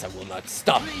case, I will not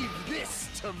stop. Leave this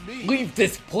to me. Leave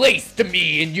this place to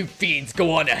me, and you fiends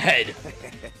go on ahead.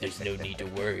 There's no need to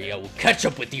worry. I will catch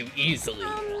up with you easily.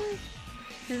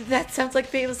 That sounds like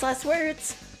famous last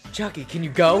words. Chucky, can you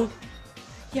go?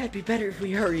 Yeah, it'd be better if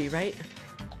we hurry, right?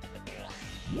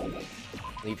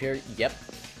 Leave here? Yep.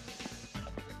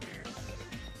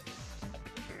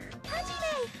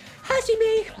 Hajime!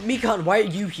 Hajime! Mikan, why are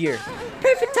you here?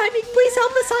 Perfect timing! Please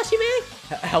help us, Hajime!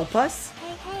 Help us?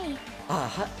 Hey, hey.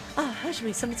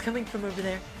 Hajime, someone's coming from over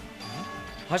there.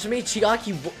 Hajime,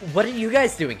 Chiaki, what are you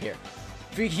guys doing here?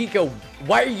 Fukiko,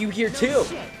 why are you here too?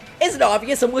 Isn't it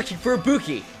obvious? I'm looking for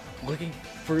Ibuki. Looking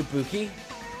for Ibuki?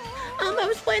 I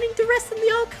was planning to rest in the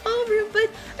alcohol room, but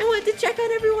I wanted to check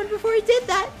on everyone before I did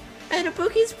that. And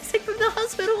Ibuki's sick from the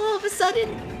hospital all of a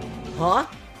sudden. Huh?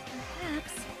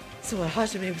 Perhaps. So what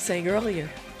Hajime was saying earlier.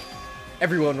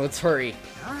 Everyone, let's hurry.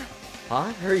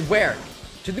 Huh? Hurry where?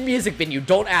 To the music venue.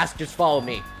 Don't ask, just follow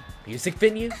me. Music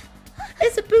venue?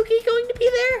 Is Ibuki going to be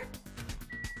there?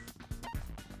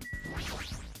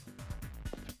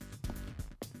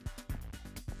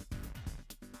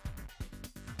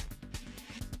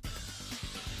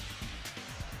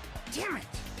 Damn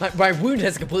it! My wound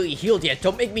hasn't completely healed yet.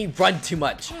 Don't make me run too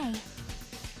much. Hey,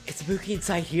 Is Ibuki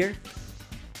inside here?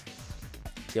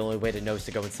 The only way to know is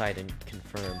to go inside and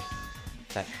confirm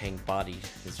that hanged body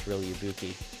is really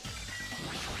Ibuki.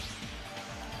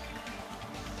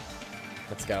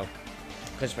 Let's go.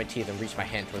 Clench my teeth and reach my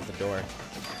hand towards the door.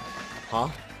 Huh?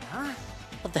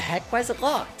 What the heck? Why is it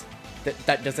locked?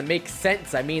 That doesn't make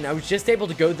sense. I mean, I was just able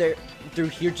to go through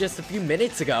here just a few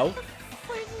minutes ago.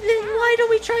 Then why don't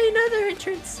we try another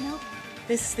entrance? nope.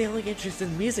 This is the only entrance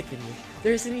in the music venue.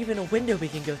 There isn't even a window we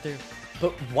can go through.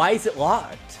 But why is it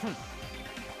locked?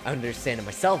 I understand it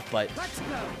myself, but Let's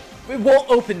go! it won't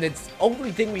open. The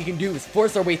only thing we can do is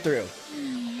force our way through.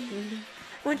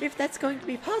 Wonder if that's going to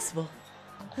be possible.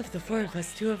 Of the four of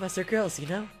us, two of us are girls, you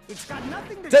know? It's got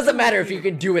nothing to Doesn't do matter with if you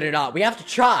can do it or not. We have to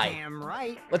try. Damn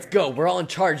right. Let's go. We're all in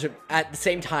charge at the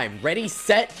same time. Ready,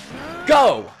 set,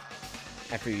 go!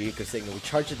 After Yuriko's signal, we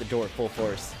charge at the door full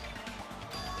force.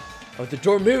 Oh, the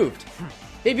door moved.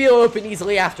 Maybe it'll open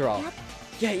easily after all. Yep.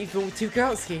 Yeah, even with two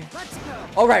girls here. Let's go!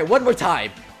 Alright, one more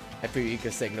time. After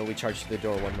Yuriko's signal, we charge to the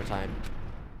door one more time.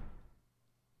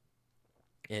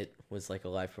 It was like a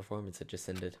live performance had just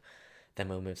ended. That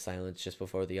moment of silence just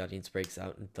before the audience breaks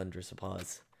out in thunderous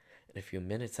applause. And a few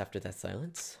minutes after that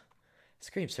silence, a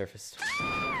scream surfaced.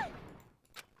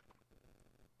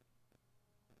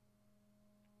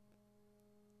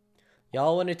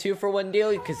 Y'all want a 2-for-1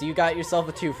 deal? Because you got yourself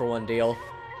a 2-for-1 deal.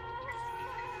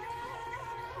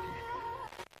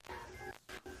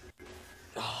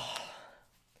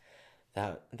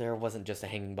 There wasn't just a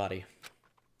hanging body.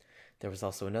 There was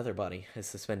also another body, a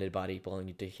suspended body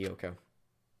belonging to Hyoko.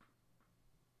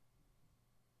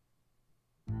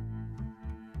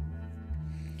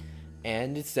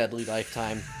 And it's deadly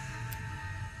lifetime.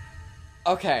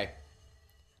 Okay.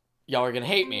 Y'all are gonna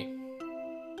hate me.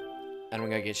 And I'm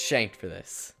gonna get shanked for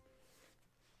this.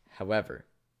 However,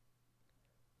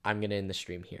 I'm gonna end the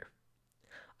stream here.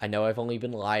 I know I've only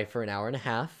been live for an hour and a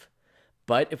half,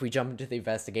 but if we jump into the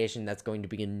investigation, that's going to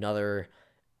be another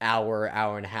hour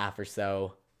and a half or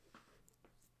so.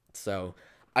 So,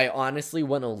 I honestly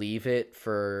want to leave it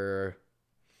for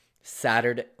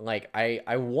Saturday. Like,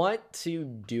 I want to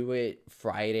do it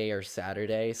Friday or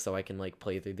Saturday so I can, like,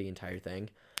 play through the entire thing.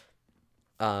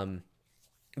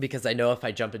 Because I know if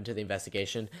I jump into the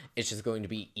investigation, it's just going to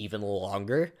be even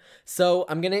longer. So,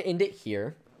 I'm going to end it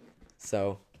here.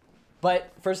 So,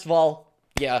 but first of all,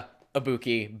 yeah,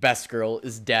 Ibuki, best girl,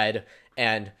 is dead.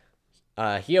 And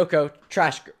Hyoko,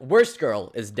 worst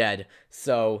girl, is dead.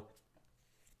 So,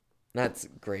 that's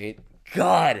great.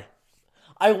 God!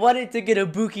 I wanted to get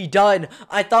Ibuki done.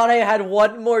 I thought I had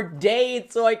one more day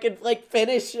so I could, like,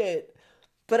 finish it.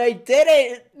 But I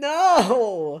didn't!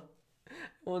 No!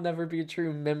 I will never be a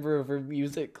true member of her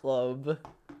music club.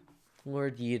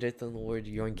 Lord Edith and Lord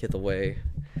Yoinkith away.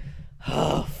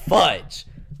 Oh, fudge!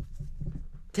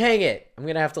 Dang it! I'm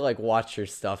gonna have to, like, watch her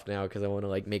stuff now because I want to,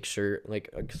 like, make sure, like,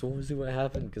 because I want to see what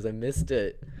happened because I missed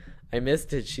it.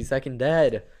 She's second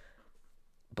dead.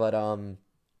 But,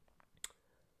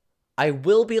 I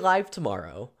will be live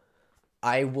tomorrow.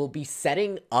 I will be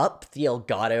setting up the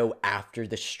Elgato after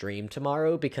the stream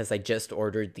tomorrow because I just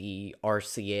ordered the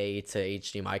RCA to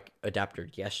HDMI adapter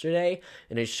yesterday,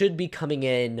 and it should be coming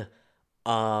in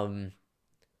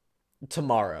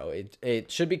tomorrow.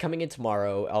 It should be coming in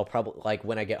tomorrow. I'll probably, like,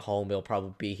 when I get home, it'll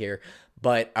probably be here.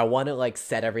 But I want to, like,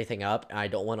 set everything up, and I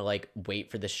don't want to, like,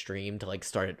 wait for the stream to, like,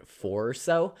 start at 4 or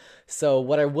so. So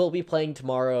what I will be playing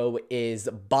tomorrow is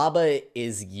Baba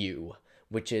Is You,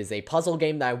 which is a puzzle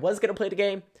game that I was going to play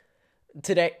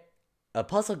today. A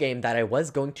puzzle game that I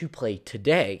was going to play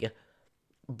today,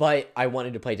 but I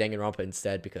wanted to play Danganronpa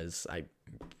instead because I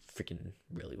freaking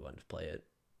really wanted to play it.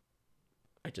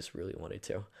 I just really wanted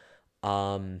to.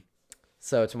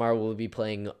 So tomorrow we'll be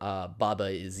playing Baba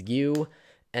Is You,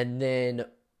 and then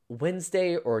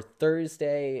Wednesday or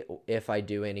Thursday, if I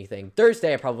do anything.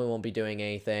 Thursday I probably won't be doing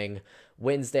anything.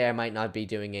 Wednesday I might not be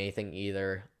doing anything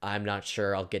either. I'm not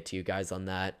sure. I'll get to you guys on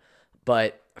that.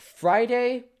 But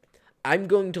Friday, I'm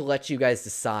going to let you guys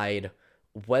decide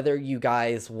whether you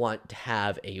guys want to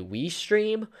have a Wii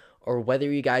stream or whether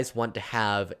you guys want to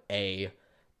have a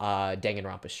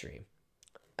Danganronpa stream.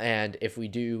 And if we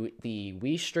do the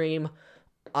Wii stream,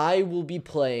 I will be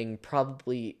playing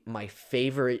probably my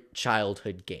favorite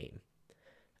childhood game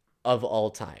of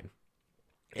all time.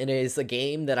 And it is a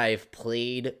game that I've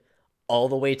played all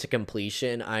the way to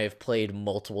completion. I've played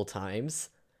multiple times.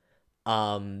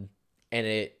 And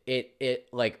it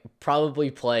like probably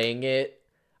playing it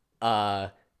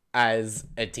as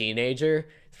a teenager,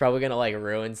 it's probably gonna like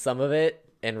ruin some of it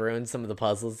and ruin some of the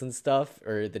puzzles and stuff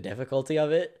or the difficulty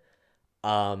of it.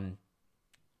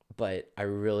 But I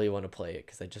really want to play it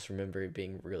because I just remember it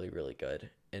being really, really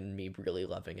good and me really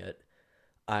loving it.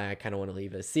 I kind of want to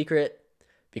leave it a secret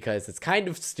because it's kind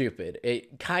of stupid.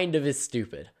 It kind of is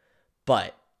stupid,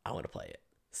 but I want to play it.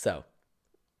 So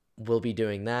we'll be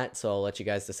doing that. So I'll let you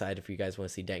guys decide if you guys want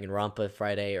to see Danganronpa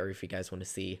Friday or if you guys want to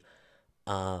see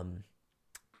Wii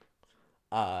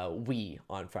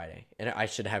on Friday. And I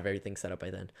should have everything set up by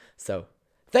then. So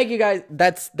thank you guys.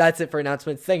 That's it for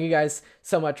announcements. Thank you guys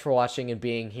so much for watching and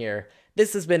being here.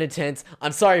 This has been intense.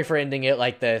 I'm sorry for ending it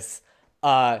like this.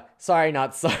 Sorry,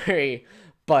 not sorry.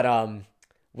 But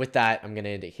with that, I'm gonna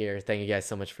end it here. Thank you guys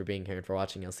so much for being here and for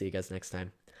watching. I'll see you guys next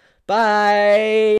time. Bye.